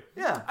 gonna yeah. be.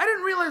 Yeah. I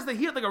didn't realize that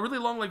he had like a really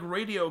long like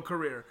radio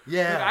career.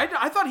 Yeah. Like,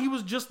 I thought he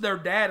was just their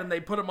dad and they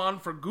put him on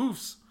for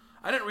goofs.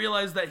 I didn't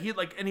realize that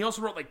and he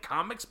also wrote like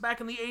comics back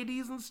in the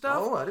 80s and stuff.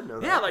 Oh, I didn't know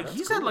that. Yeah, like That's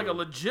he's had like a cool.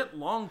 legit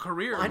long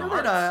career. I in know the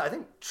that arts. I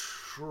think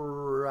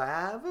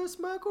Travis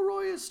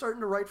McElroy is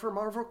starting to write for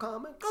Marvel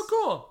Comics. Oh,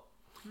 cool.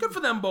 Good for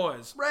them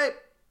boys. Right.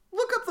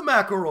 Look up the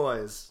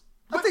McElroys.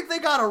 I think they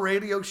got a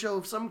radio show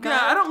of some kind.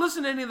 Yeah, I don't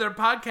listen to any of their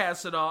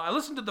podcasts at all. I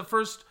listened to the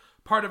first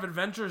part of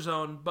Adventure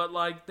Zone, but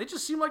like they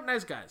just seem like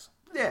nice guys.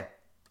 Yeah.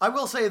 I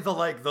will say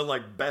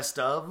the best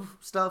of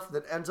stuff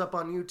that ends up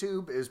on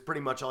YouTube is pretty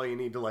much all you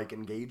need to like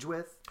engage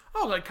with.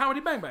 Oh, like Comedy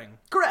Bang Bang.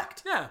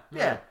 Correct. Yeah.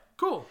 Yeah.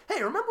 Cool.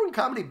 Hey, remember when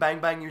Comedy Bang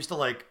Bang used to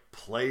like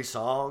play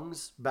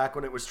songs back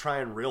when it was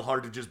trying real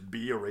hard to just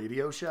be a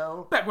radio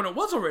show? Back when it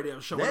was a radio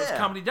show, when it was Yeah.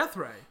 Comedy Death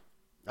Ray.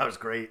 That was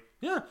great.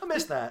 Yeah. I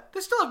miss that. They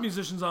still have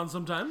musicians on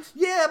sometimes.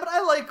 Yeah, but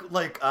I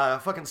like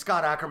fucking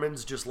Scott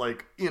Ackerman's just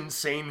like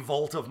insane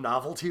vault of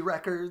novelty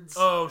records.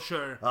 Oh,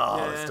 sure. Oh,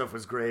 yeah. that stuff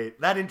was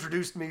great. That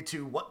introduced me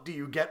to what do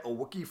you get a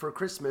Wookiee for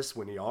Christmas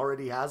when he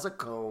already has a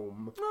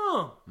comb?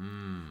 Oh.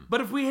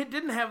 But if we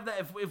didn't have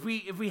that, if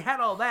we had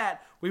all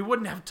that, we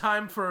wouldn't have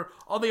time for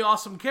all the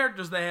awesome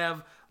characters they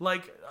have,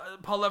 like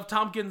Paul F.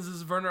 Tompkins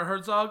is Werner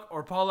Herzog,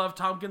 or Paul F.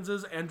 Tompkins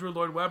is Andrew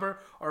Lloyd Webber,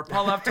 or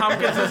Paul F.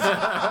 Tompkins is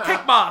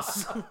Kick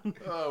Boss.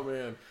 Oh, man.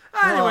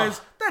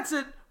 Anyways, that's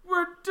it.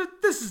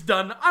 This is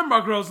done. I'm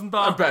Mark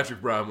Rosenthal. I'm Patrick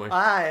Bromley.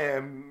 I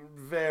am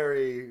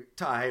very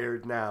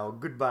tired now.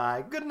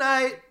 Goodbye. Good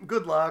night.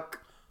 Good luck.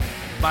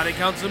 Body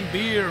Counts and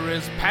Beer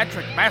is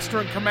Patrick, Master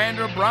and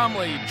Commander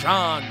Bromley,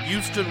 John,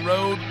 Houston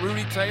Road,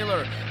 Rudy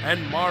Taylor,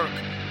 and Mark,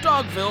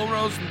 Dogville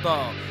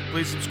Rosenthal.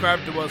 Please subscribe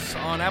to us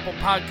on Apple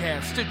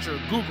Podcasts, Stitcher,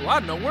 Google, I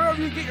don't know,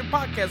 wherever you get your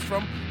podcasts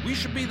from, we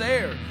should be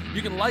there.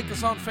 You can like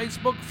us on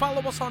Facebook,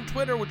 follow us on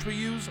Twitter, which we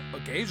use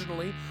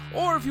occasionally,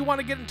 or if you want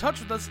to get in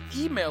touch with us,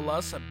 email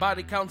us at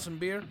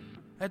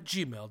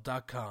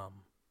bodycountsandbeer@gmail.com.